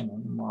reflection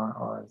anymore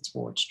or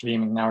towards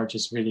dreaming. Now we're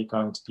just really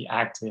going to be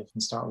active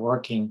and start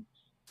working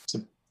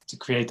to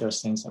create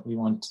those things that we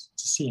want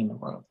to see in the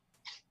world.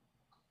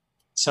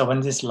 So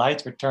when this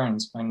light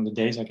returns, when the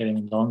days are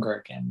getting longer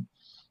again,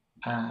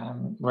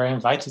 we're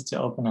invited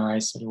to open our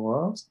eyes to the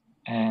world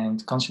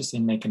and consciously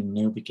make a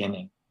new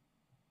beginning.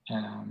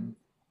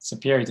 It's a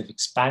period of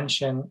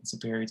expansion. It's a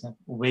period of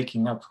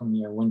waking up from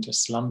your winter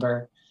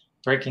slumber,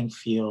 breaking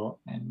feel,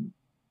 and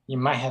you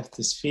might have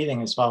this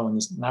feeling as well when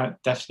now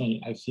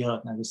definitely I feel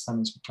it now the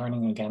sun is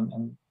returning again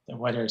and the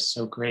weather is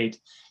so great.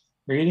 It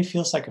really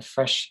feels like a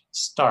fresh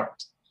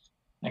start.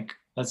 Like,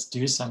 let's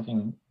do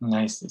something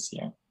nice this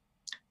year.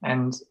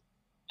 And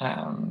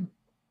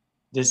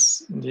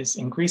this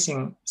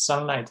increasing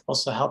sunlight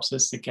also helps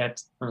us to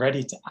get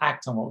ready to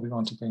act on what we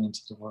want to bring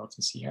into the world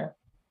this year.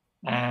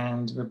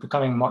 And we're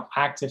becoming more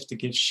active to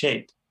give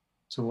shape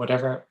to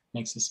whatever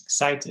makes us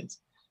excited.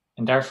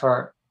 And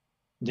therefore,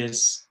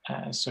 this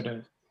sort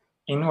of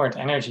inward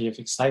energy of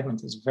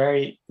excitement is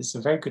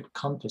a very good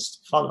compass to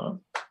follow,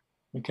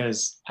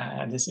 because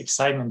this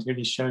excitement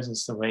really shows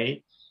us the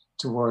way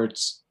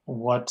towards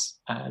what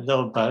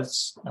little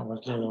buds or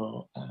what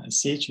little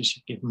seeds you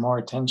should give more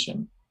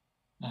attention,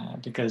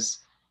 because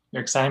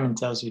your excitement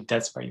tells you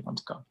that's where you want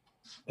to go.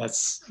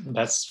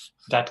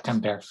 That can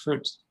bear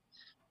fruit.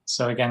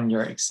 So again,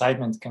 your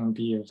excitement can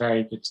be a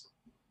very good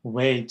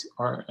way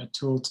or a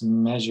tool to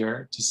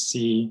measure, to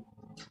see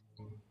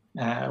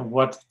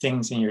what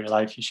things in your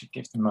life you should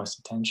give the most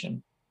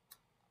attention.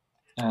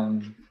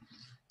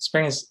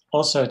 Spring is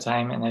also a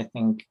time, and I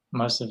think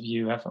most of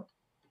you have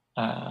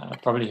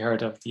probably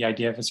heard of the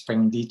idea of a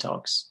spring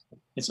detox.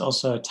 It's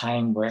also a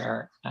time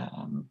where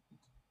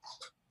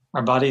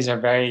our bodies are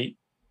very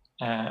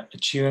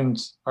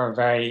attuned or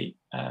very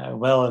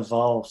well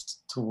evolved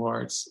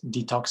towards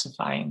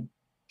detoxifying.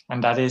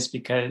 And that is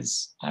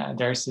because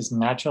there's this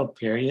natural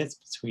period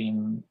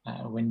between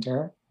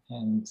winter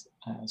and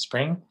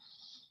spring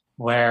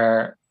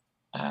where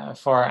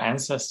for our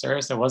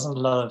ancestors, there wasn't a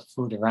lot of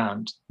food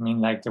around. I mean,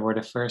 like, there were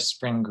the first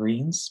spring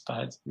greens,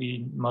 but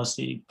we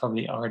mostly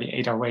probably already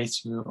ate our way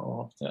through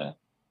all of the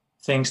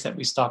things that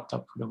we stocked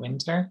up for the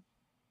winter.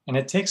 And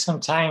it takes some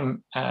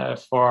time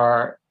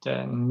for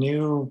the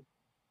new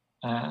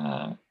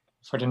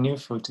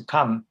food to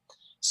come,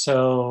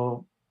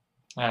 so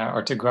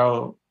or to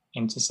grow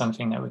into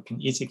something that we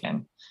can eat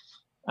again.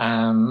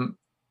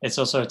 It's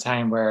also a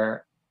time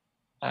where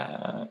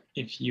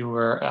if you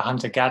were a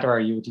hunter-gatherer,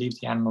 you would leave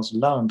the animals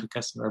alone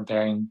because they were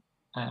bearing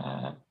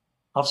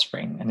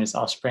offspring, and this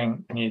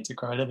offspring needed to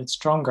grow a little bit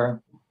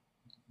stronger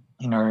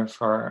in order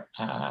for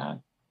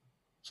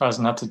us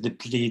not to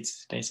deplete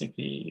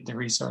basically the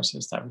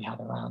resources that we had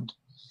around.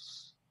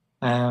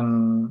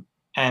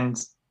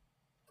 And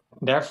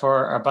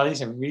therefore, our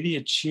bodies are really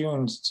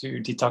attuned to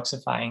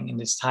detoxifying in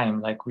this time.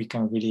 Like, we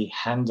can really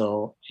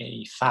handle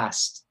a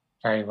fast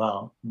very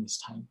well in this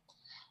time.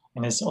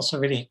 And this also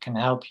really can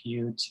help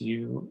you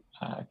to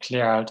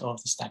clear out all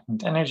of the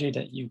stagnant energy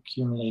that you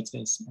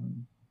accumulated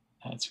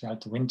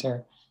throughout the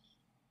winter,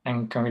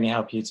 and can really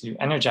help you to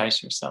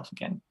energize yourself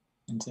again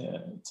and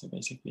to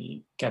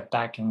basically get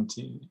back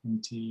into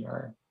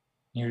your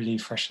newly,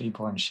 freshly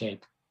born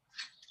shape.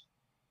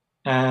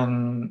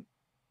 And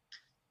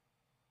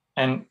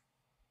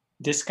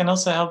this can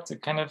also help to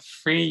kind of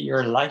free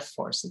your life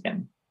force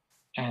again.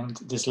 And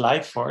this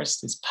life force,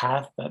 this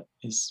path that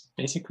is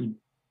basically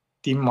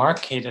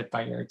demarcated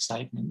by your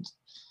excitement,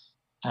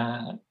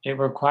 it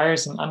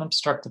requires an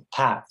unobstructed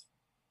path.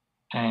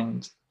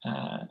 And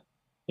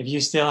if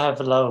you still have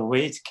a lot of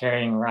weight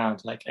carrying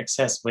around, like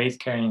excess weight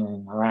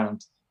carrying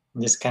around,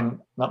 this can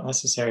not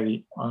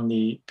necessarily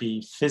only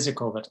be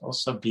physical, but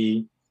also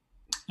be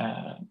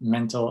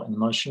mental and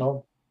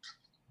emotional,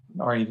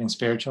 or even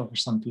spiritual for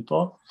some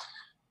people.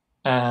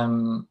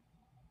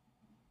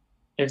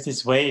 If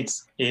this weight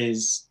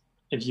is,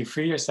 if you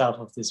free yourself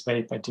of this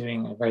weight by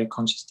doing a very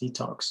conscious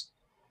detox,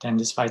 then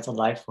this vital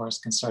life force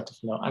can start to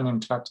flow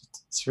uninterrupted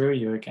through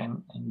you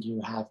again, and you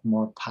have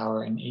more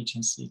power and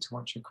agency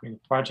towards your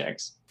creative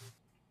projects.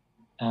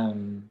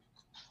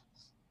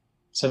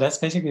 So that's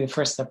basically the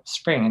first step of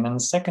spring. And then the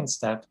second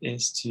step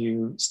is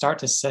to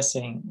start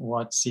assessing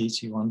what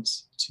seeds you want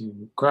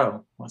to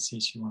grow, what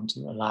seeds you want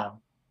to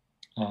allow.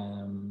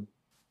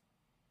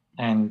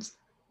 And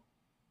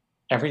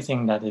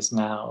everything that is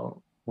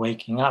now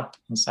waking up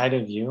inside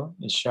of you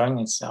is showing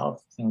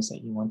itself, things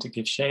that you want to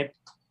give shape,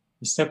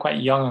 is still quite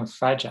young and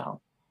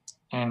fragile.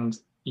 And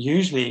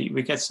usually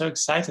we get so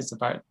excited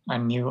about our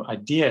new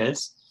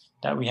ideas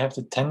that we have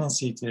the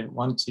tendency to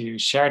want to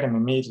share them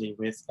immediately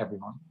with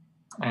everyone.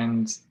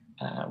 And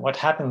what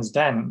happens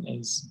then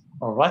is,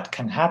 or what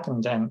can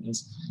happen then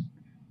is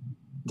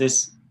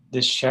this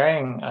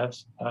sharing of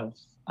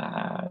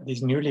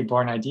these newly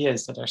born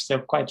ideas that are still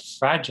quite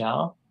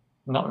fragile,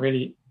 not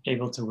really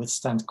able to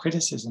withstand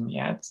criticism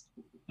yet,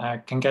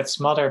 can get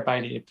smothered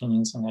by the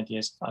opinions and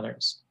ideas of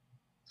others.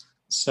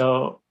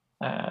 So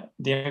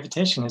the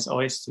invitation is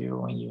always to,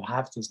 when you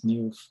have this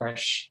new,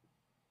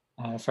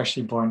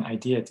 freshly born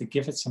idea, to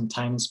give it some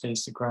time and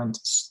space to grow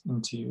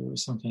into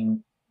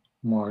something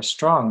more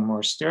strong,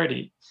 more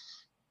sturdy.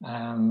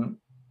 And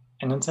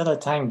until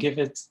that time, give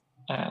it,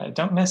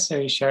 don't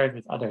necessarily share it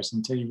with others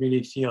until you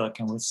really feel it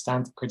can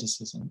withstand the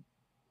criticism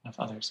of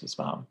others as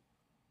well.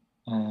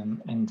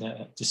 And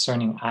the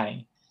discerning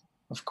eye.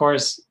 Of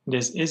course,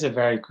 this is a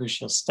very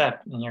crucial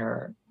step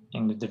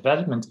in the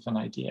development of an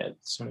idea,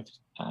 sort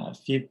of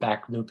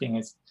feedback looping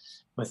it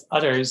with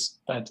others.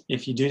 But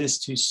if you do this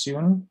too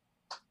soon,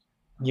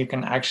 you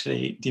can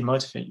actually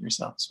demotivate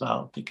yourself as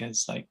well,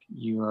 because like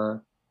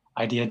your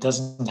idea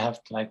doesn't have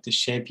like the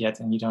shape yet,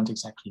 and you don't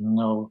exactly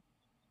know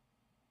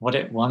what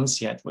it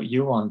wants yet, what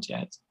you want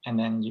yet. And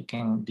then you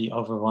can be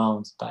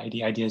overwhelmed by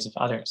the ideas of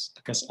others,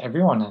 because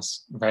everyone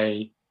has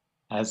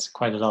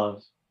quite a lot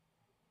of,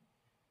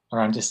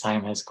 around this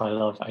time, has quite a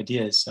lot of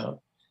ideas.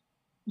 So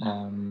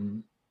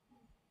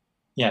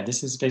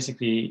this is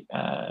basically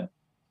a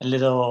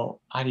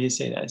little, how do you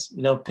say that? It's a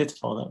little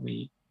pitfall that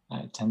we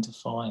tend to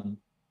fall in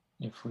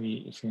if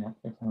we're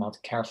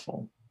not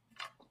careful.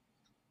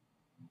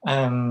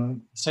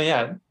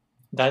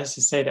 That is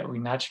to say that we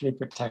naturally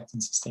protect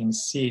and sustain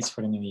seeds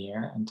for the new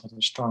year until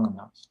they're strong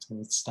enough to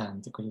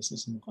withstand the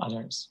criticism of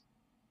others.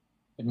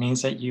 It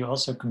means that you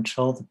also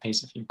control the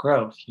pace of your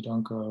growth. You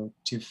don't go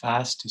too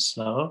fast, too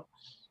slow,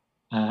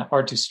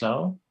 or too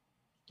slow,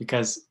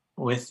 because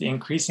with the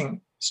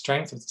increasing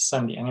strength of the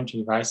sun, the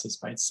energy rises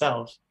by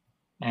itself,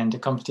 and the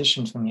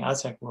competition from the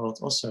outside world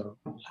also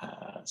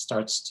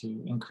starts to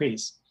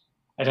increase.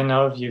 I don't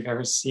know if you've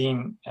ever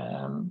seen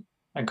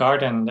a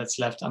garden that's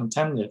left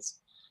untended.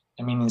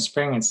 I mean, in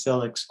spring, it still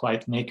looks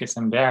quite naked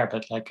and bare,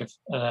 but like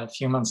a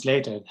few months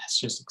later, it has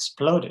just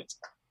exploded.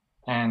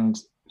 And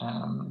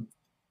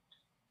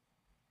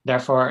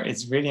therefore,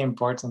 it's really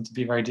important to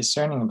be very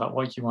discerning about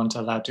what you want to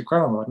allow to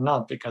grow and what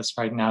not, because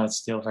right now it's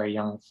still very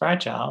young and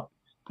fragile.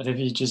 But if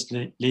you just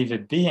leave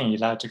it be and you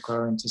allow it to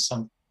grow into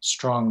some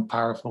strong,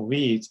 powerful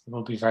weed, it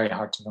will be very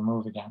hard to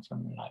remove again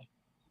from your life.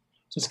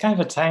 So it's kind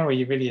of a time where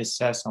you really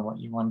assess on what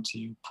you want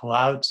to pull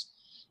out,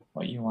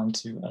 what you want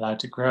to allow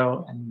to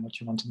grow, and what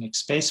you want to make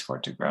space for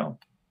to grow.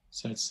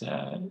 So it's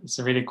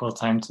a really cool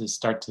time to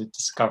start to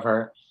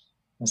discover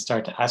and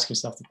start to ask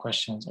yourself the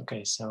questions,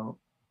 okay, so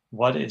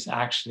what is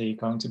actually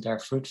going to bear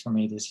fruit for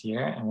me this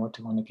year, and what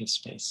do I want to give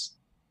space?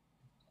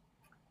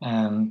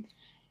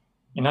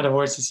 In other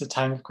words, it's a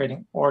time of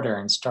creating order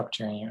and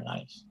structure in your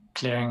life,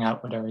 clearing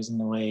out whatever is in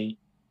the way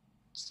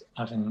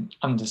of an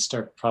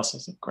undisturbed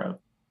process of growth.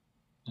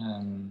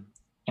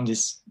 And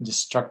this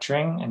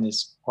structuring and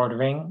this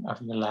ordering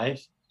of your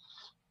life,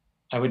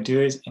 I would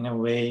do it in a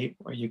way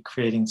where you're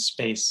creating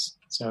space.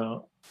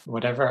 So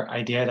whatever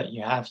idea that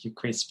you have, you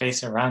create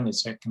space around it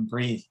so it can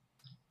breathe.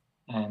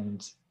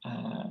 And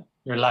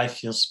your life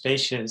feels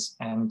spacious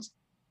and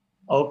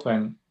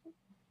open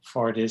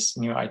for this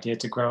new idea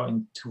to grow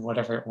into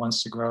whatever it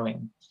wants to grow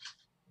in.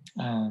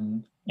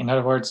 In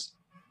other words,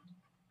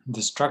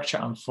 the structure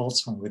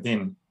unfolds from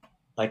within,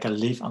 like a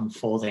leaf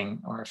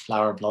unfolding or a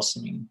flower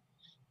blossoming.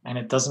 And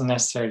it doesn't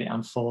necessarily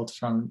unfold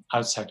from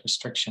outside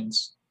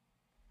restrictions.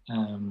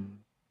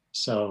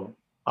 So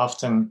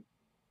often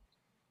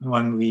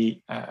when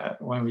we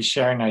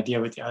share an idea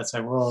with the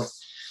outside world,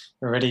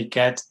 we already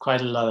get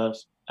quite a lot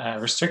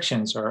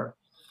restrictions or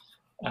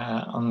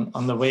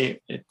on the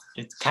way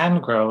it can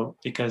grow,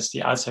 because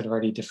the outside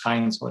already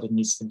defines what it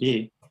needs to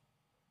be.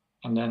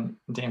 And then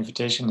the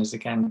invitation is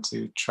again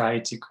to try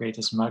to create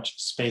as much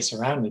space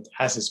around it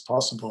as is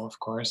possible, of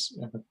course,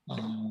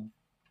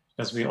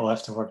 because we all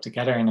have to work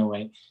together in a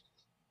way,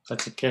 but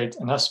to create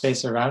enough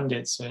space around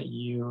it so that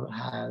you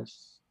have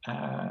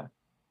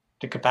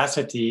the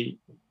capacity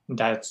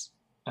that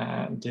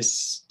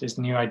this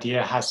new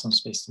idea has some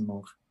space to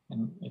move,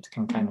 and it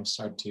can kind of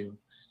start to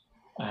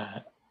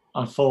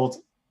unfold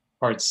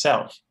for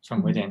itself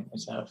from within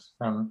itself,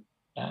 from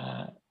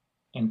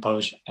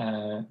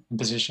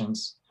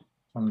impositions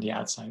from the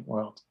outside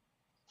world.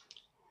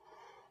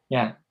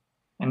 Yeah,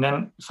 and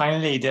then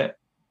finally, the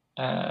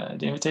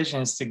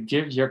invitation is to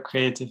give your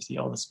creativity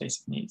all the space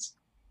it needs.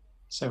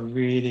 So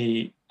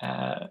really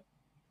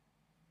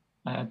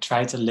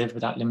try to live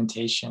without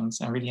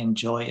limitations and really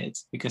enjoy it,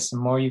 because the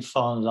more you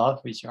fall in love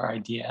with your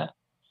idea,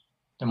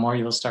 the more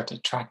you will start to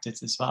attract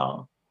it as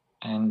well.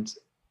 And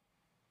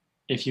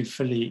if you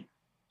fully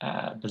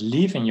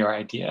believe in your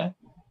idea,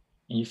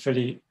 and you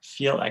fully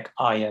feel like,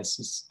 oh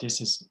yes,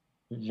 this is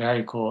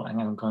very cool,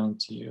 and I'm going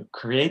to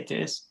create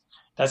this,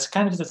 that's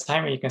kind of the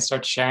time where you can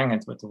start sharing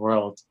it with the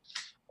world.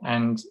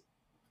 And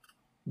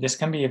this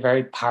can be a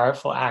very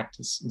powerful act,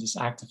 this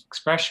act of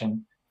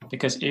expression,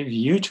 because if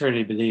you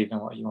truly believe in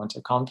what you want to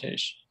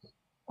accomplish,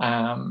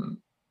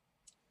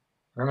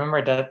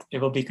 remember that it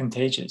will be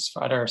contagious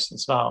for others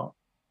as well,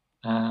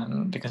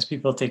 because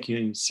people take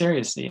you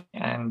seriously.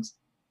 And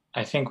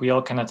I think we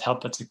all cannot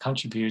help but to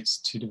contribute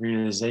to the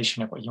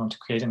realization of what you want to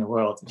create in the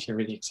world if you're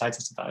really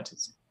excited about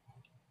it.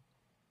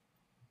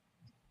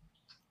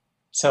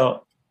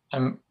 So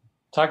I'm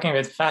talking a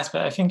bit fast,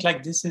 but I think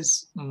like this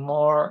is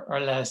more or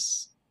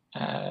less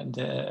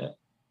the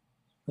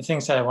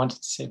things that I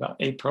wanted to say about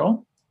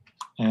April.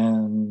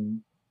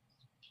 Nice.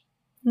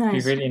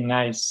 It'd be really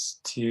nice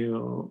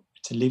to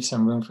leave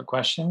some room for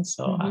questions.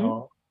 So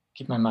I'll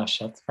keep my mouth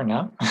shut for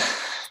now.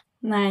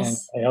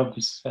 Nice. And I hope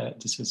this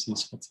was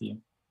useful to you.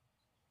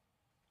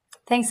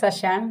 Thanks,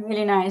 Sacha.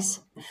 Really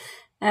nice.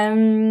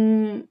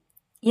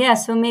 Yeah,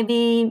 so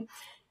maybe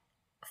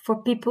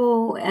for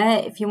people,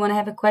 if you want to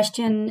have a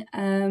question,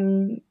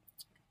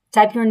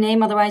 type your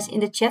name otherwise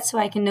in the chat so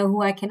I can know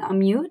who I can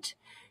unmute.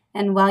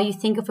 And while you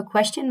think of a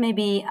question,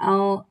 maybe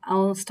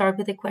I'll start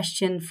with a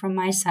question from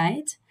my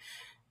side.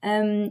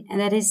 And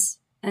that is,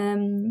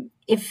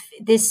 if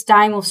this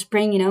time of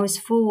spring, is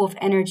full of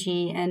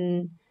energy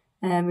and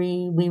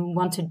we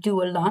want to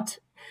do a lot,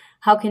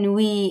 how can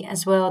we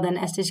as well then,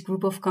 as this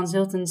group of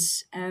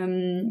consultants,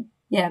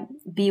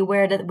 be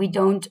aware that we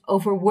don't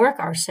overwork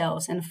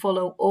ourselves and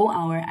follow all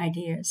our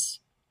ideas?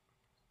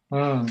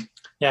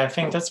 Yeah, I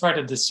think that's where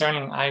the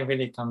discerning eye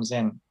really comes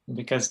in,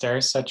 because there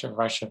is such a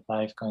rush of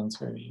life going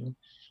through you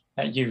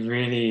that you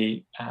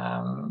really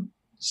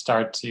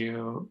start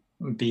to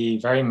be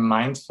very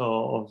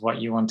mindful of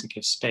what you want to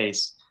give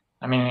space.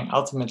 I mean,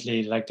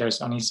 ultimately, like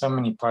there's only so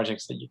many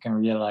projects that you can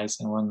realize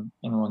in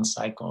one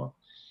cycle.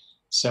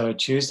 So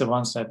choose the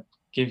ones that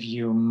give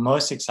you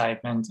most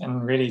excitement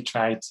and really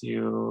try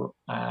to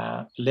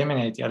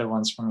eliminate the other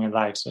ones from your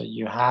life, so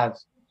you have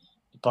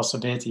the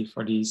possibility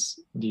for these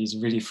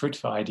really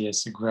fruitful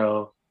ideas to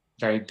grow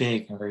very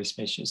big and very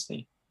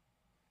spaciously.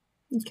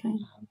 Okay.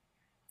 And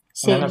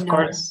then, of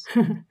course,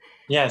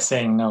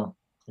 saying no,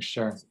 for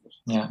sure.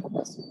 Yeah.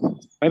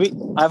 Maybe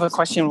I have a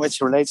question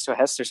which relates to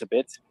Hester's a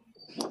bit.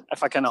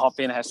 If I can hop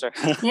in, Hester.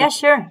 Yeah,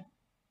 sure.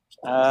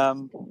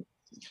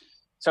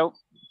 So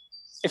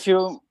if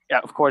you,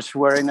 of course,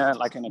 we're in a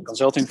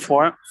consulting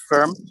firm.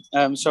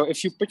 So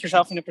if you put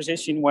yourself in a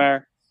position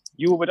where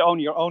you would own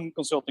your own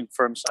consulting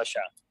firm,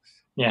 Sacha,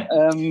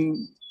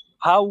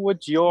 how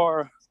would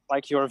your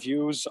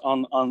views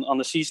on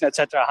the season,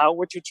 etc., how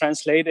would you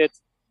translate it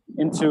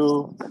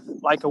into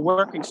like a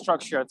working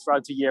structure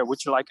throughout the year?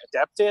 Would you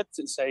adapt it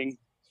and saying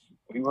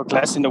we work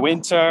less in the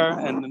winter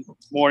and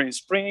more in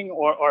spring,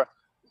 or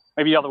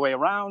maybe the other way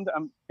around?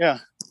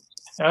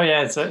 Oh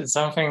yeah, it's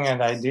something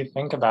that I do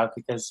think about,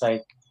 because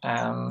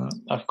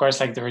of course,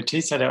 the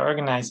retreats that I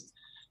organize,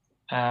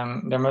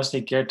 they're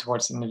mostly geared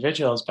towards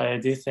individuals, but I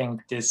do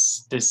think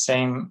this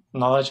same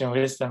knowledge and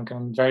wisdom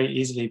can very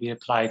easily be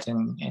applied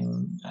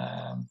in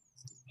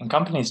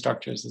company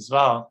structures as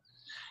well.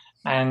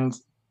 And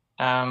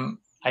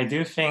I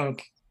do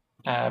think,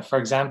 for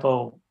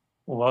example,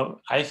 what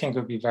I think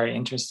would be very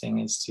interesting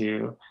is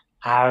to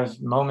have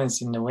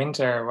moments in the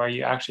winter where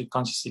you actually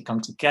consciously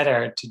come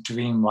together to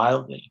dream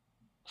wildly,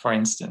 for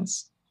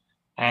instance.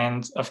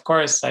 And of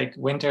course,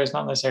 winter is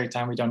not necessarily a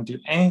time we don't do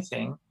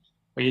anything,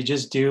 but you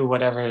just do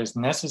whatever is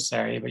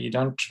necessary, but you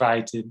don't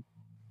try to,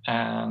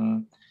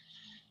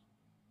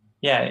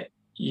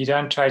 you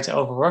don't try to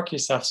overwork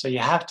yourself. So you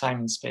have time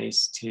and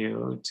space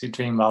to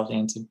dream wildly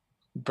and to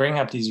bring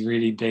up these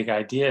really big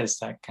ideas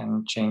that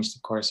can change the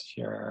course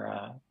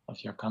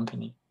of your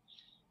company.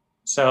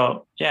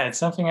 So yeah, it's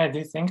something I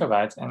do think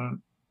about,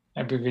 and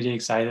I'd be really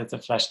excited to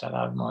flesh that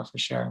out more for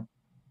sure.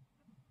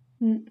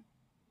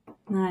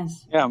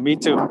 Nice. Yeah, me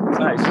too.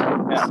 Nice.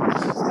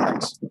 Yeah,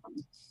 thanks.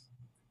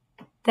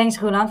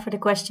 Thanks, Roland, for the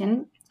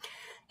question.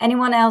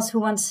 Anyone else who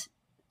wants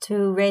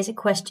to raise a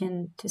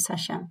question to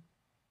Sacha?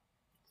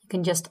 You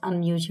can just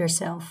unmute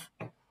yourself.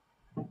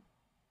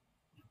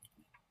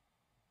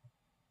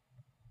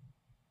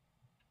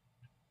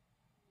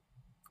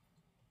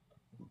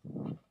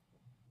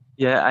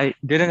 Yeah, I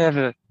didn't have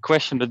a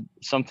question, but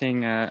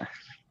something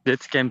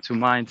did came to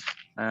mind.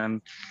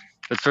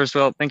 But first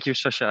of all, thank you,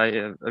 Sacha.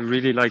 I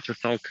really liked your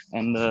talk,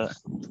 and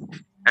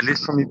at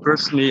least for me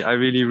personally, I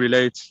really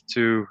relate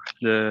to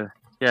the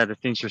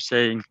things you're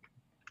saying.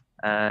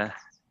 I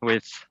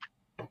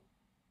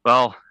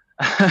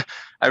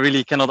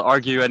really cannot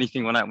argue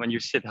anything when you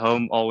sit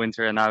home all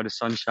winter and now the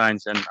sun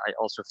shines, and I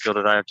also feel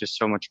that I have just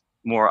so much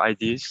more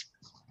ideas.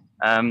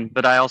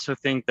 But I also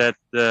think that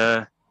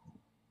that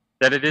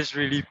it is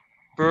really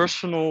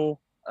personal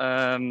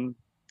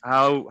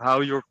how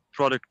your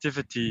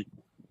productivity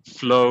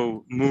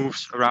flow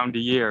moves around the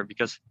year,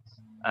 because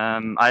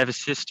I have a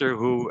sister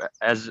who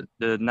has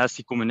the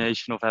nasty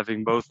combination of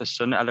having both a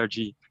sun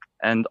allergy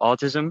and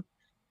autism,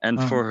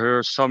 and for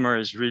her summer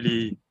is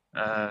really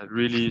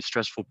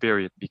stressful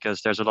period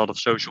because there's a lot of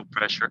social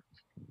pressure.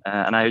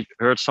 And I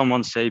heard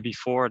someone say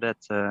before that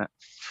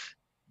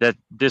that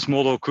this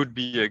model could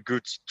be a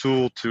good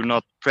tool to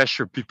not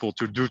pressure people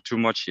to do too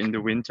much in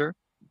the winter.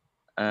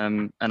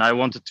 And I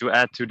wanted to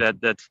add to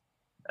that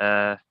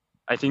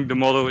I think the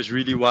model is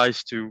really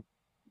wise to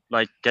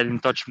like get in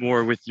touch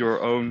more with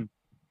your own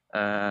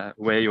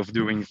way of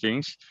doing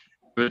things,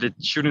 but it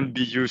shouldn't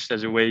be used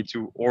as a way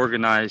to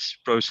organize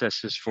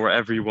processes for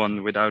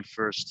everyone without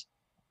first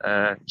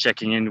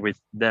checking in with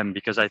them,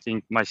 because I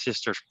think my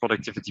sister's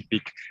productivity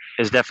peak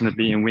is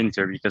definitely in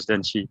winter, because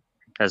then she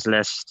has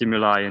less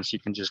stimuli and she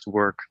can just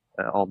work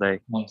all day.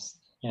 Nice.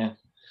 Yeah,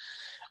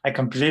 I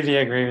completely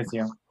agree with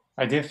you.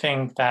 I do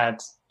think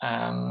that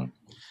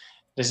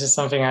this is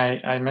something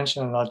I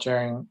mentioned a lot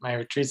during my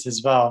retreats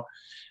as well.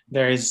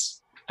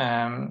 There's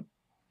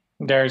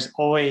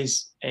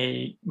always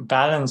a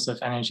balance of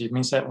energy. It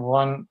means that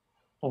one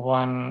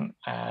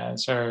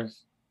sort of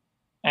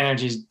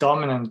energy is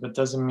dominant, but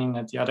doesn't mean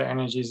that the other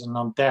energies are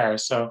not there.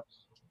 So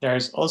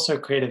there's also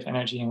creative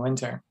energy in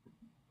winter.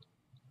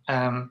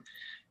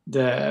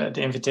 The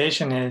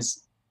invitation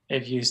is,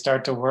 if you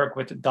start to work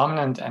with the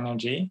dominant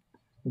energy,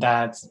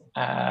 that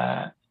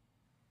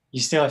you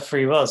still have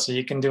free will, so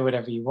you can do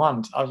whatever you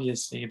want,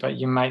 obviously, but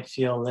you might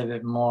feel a little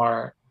bit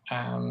more.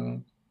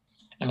 And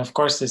of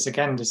course, this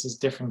is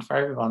different for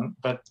everyone,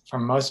 but for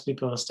most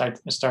people,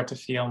 start to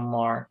feel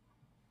more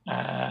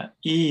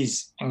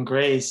ease and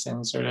grace,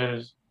 and sort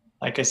of,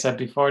 like I said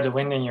before, the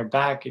wind in your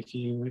back, if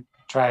you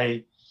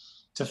try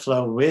to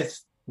flow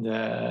with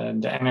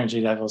the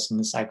energy levels and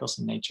the cycles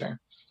in nature.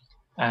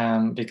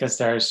 Because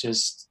there's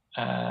just,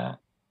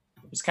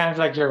 it's kind of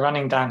like you're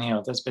running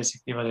downhill. That's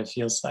basically what it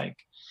feels like.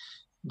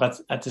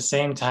 But at the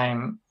same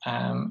time,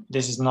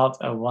 this is not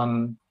a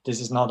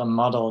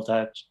model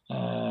that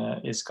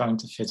is going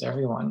to fit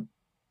everyone.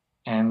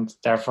 And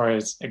therefore,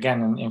 it's,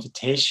 again, an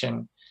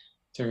invitation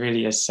to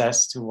really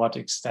assess to what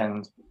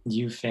extent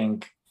you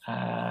think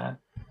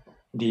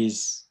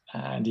these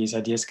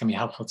ideas can be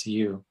helpful to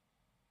you.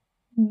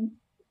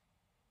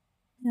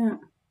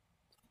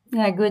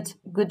 Yeah,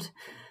 good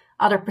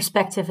other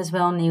perspective as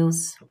well,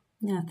 Niels.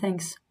 Yeah,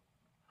 thanks.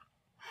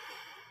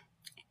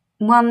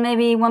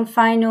 One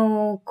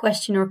final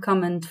question or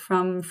comment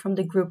from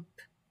the group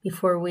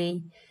before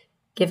we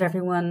give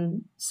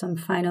everyone some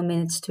final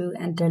minutes to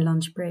end their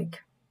lunch break.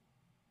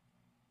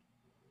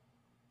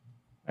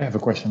 I have a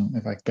question,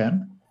 if I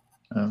can.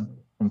 I'm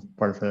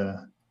part of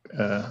the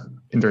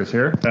interest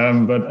here.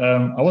 But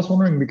I was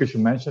wondering, because you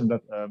mentioned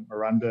that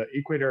around the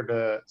equator,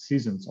 the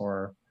seasons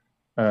are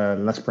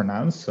less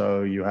pronounced.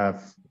 So you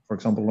have, for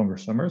example, longer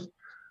summers.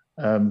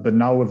 But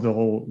now with the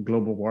whole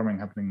global warming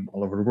happening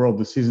all over the world,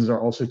 the seasons are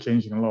also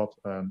changing a lot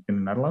in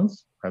the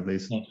Netherlands, or at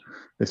least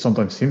they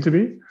sometimes seem to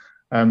be.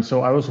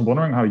 So I was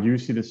wondering how you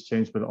see this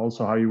change, but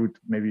also how you would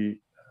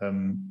maybe,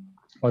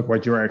 like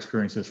what your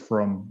experience is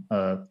from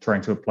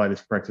trying to apply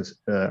this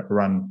practice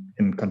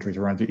in countries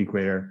around the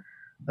equator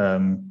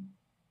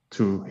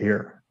to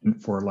here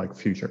for like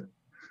future.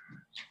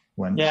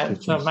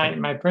 So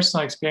my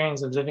personal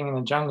experience of living in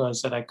the jungle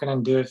is that I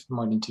couldn't do it for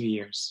more than 2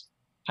 years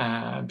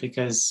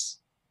because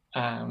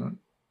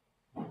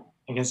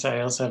I guess I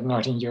also have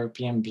Northern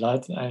European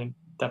blood.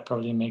 That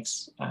probably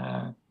makes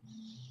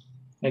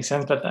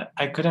sense, but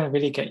I couldn't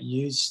really get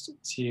used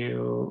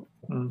to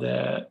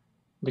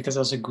because I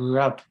also grew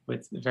up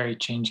with very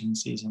changing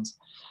seasons.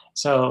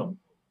 So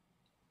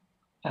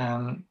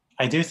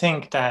I do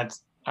think that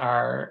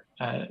our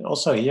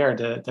also here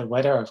the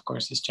weather, of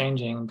course, is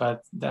changing,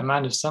 but the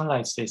amount of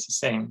sunlight stays the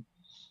same.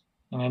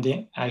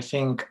 And I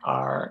think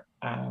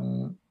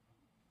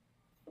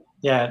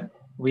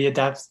we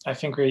adapt. I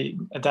think we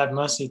adapt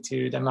mostly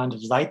to the amount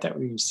of light that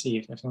we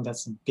receive. I think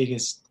that's the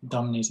biggest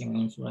dominating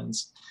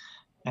influence.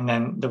 And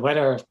then the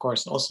weather, of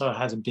course, also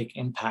has a big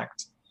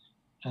impact.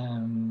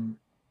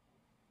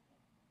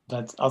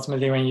 But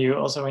ultimately, when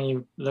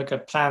you look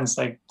at plants,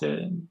 like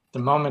the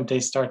moment they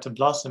start to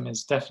blossom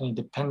is definitely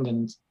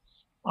dependent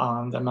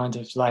on the amount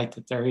of light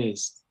that there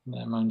is, the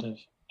amount of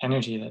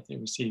energy that they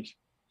receive.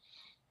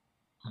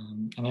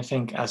 And I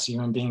think as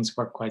human beings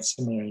work quite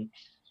similarly.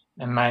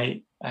 And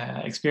my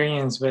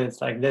experience with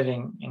like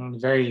living in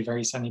very,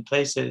 very sunny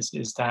places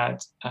is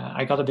that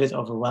I got a bit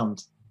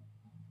overwhelmed,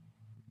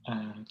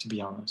 to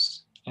be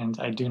honest. And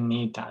I do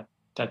need that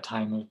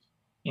time of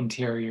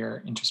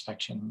interior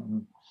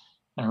introspection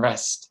and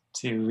rest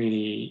to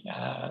really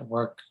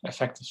work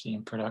effectively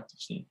and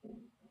productively.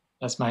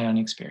 That's my own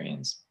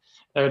experience.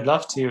 I would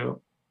love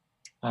to,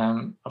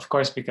 of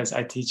course, because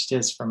I teach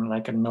this from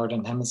like a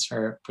Northern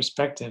Hemisphere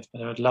perspective,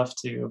 but I would love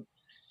to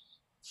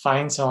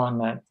find someone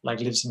that like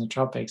lives in the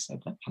tropics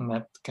and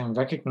that can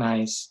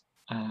recognize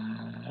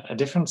a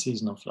different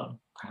seasonal flow,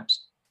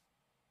 perhaps.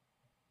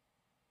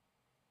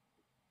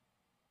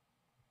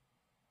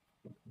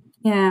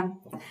 Yeah,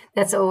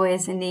 that's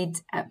always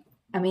indeed.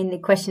 I mean, the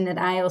question that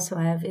I also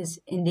have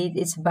is indeed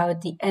it's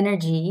about the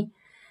energy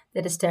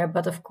that is there,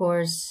 but of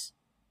course,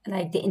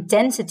 like the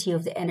intensity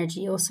of the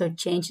energy also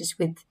changes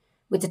with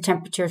the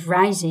temperatures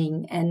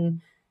rising,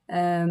 and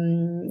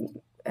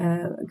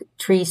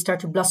trees start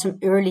to blossom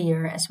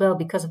earlier as well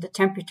because of the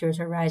temperatures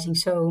are rising.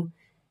 So,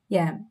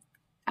 yeah,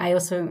 I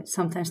also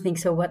sometimes think,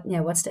 so what?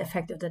 Yeah, what's the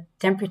effect of the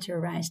temperature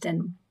rise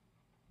then?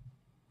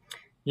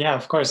 Yeah,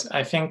 of course.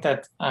 I think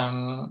that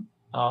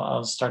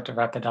I'll start to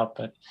wrap it up,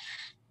 but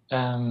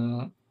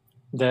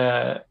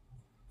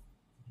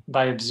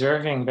by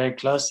observing very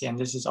closely, and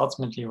this is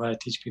ultimately what I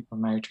teach people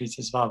in my retreats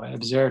as well, by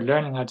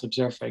learning how to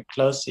observe very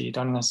closely, you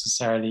don't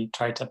necessarily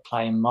try to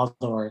apply a model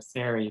or a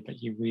theory,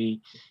 but you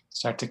really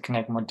start to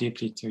connect more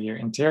deeply to your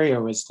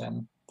interior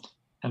wisdom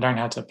and learn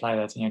how to apply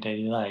that in your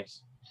daily life.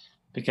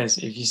 Because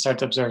if you start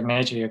to observe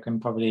nature, you can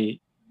probably,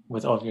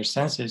 with all of your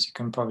senses, you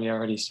can probably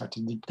already start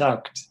to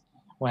deduct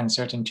when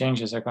certain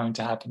changes are going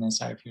to happen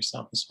inside of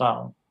yourself as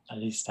well. At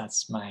least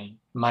that's my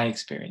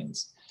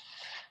experience.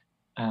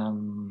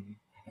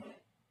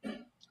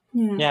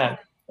 Yeah.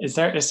 Is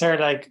there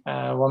like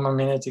 1 more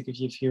minute to give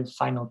you a few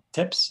final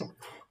tips?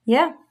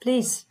 Yeah,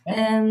 please.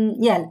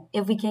 Yeah,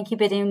 if we can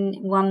keep it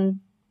in 1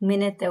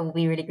 minute, that would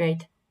be really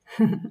great.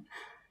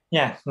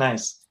 Yeah,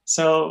 nice.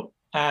 So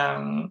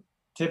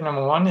tip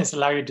number 1 is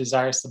allow your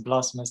desires to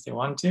blossom as they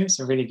want to.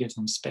 So really give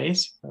them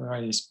space. We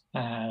already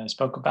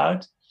spoke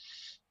about.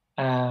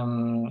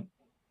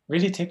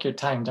 Really take your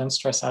time. Don't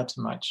stress out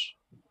too much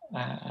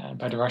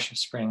by the rush of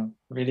spring.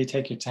 Really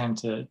take your time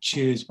to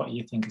choose what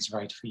you think is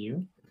right for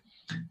you.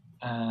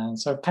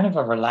 So kind of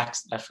a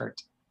relaxed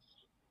effort.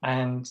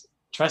 And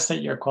trust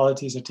that your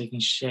qualities are taking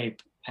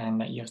shape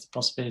and that you have the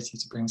possibility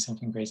to bring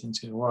something great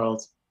into the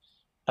world,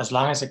 as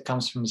long as it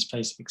comes from this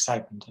place of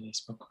excitement that I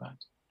spoke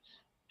about.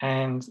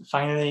 And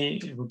finally,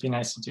 it would be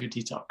nice to do a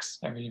detox.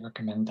 I really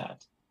recommend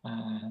that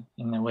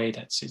in a way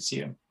that suits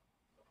you.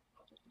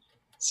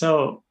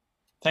 So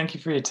thank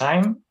you for your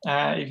time.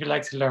 If you'd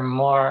like to learn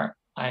more,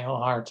 I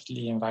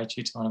wholeheartedly invite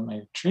you to one of my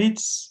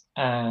retreats.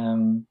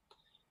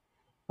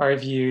 Or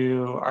if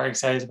you are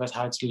excited about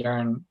how to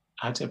learn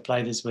how to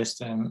apply this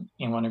wisdom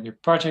in one of your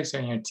projects or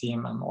in your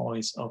team, I'm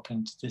always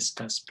open to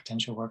discuss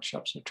potential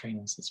workshops or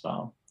trainings as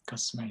well,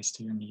 customized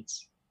to your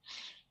needs.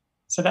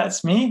 So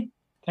that's me.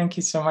 Thank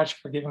you so much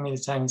for giving me the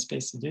time and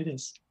space to do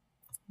this.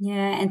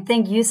 Yeah, and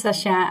thank you,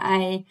 Sacha.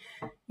 I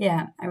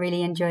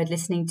really enjoyed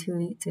listening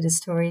to the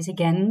stories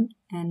again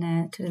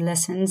and to the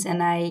lessons,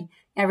 and I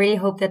really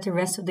hope that the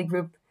rest of the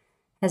group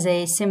has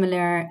a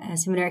similar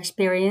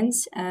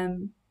experience.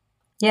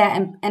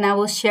 And I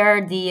will share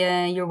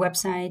your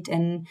website,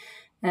 and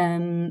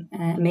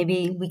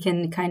maybe we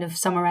can kind of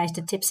summarize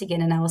the tips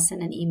again, and I will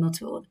send an email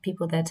to all the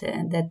people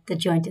that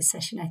joined this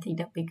session. I think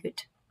that'd be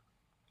good.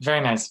 Very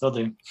nice, will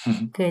do.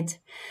 Good.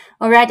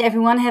 All right,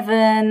 everyone, have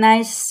a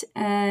nice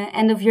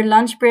end of your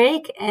lunch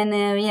break. And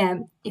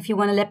if you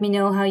want to let me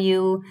know how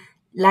you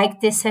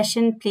like this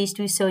session, please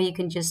do so. You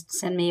can just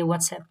send me a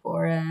WhatsApp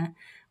or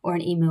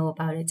an email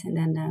about it, and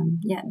then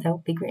that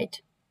would be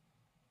great.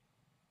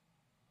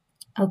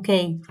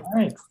 Okay. All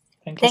right.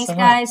 Thanks,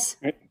 guys.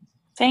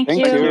 Thank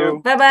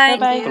you. Bye-bye.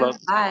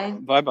 Bye.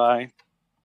 Bye-bye.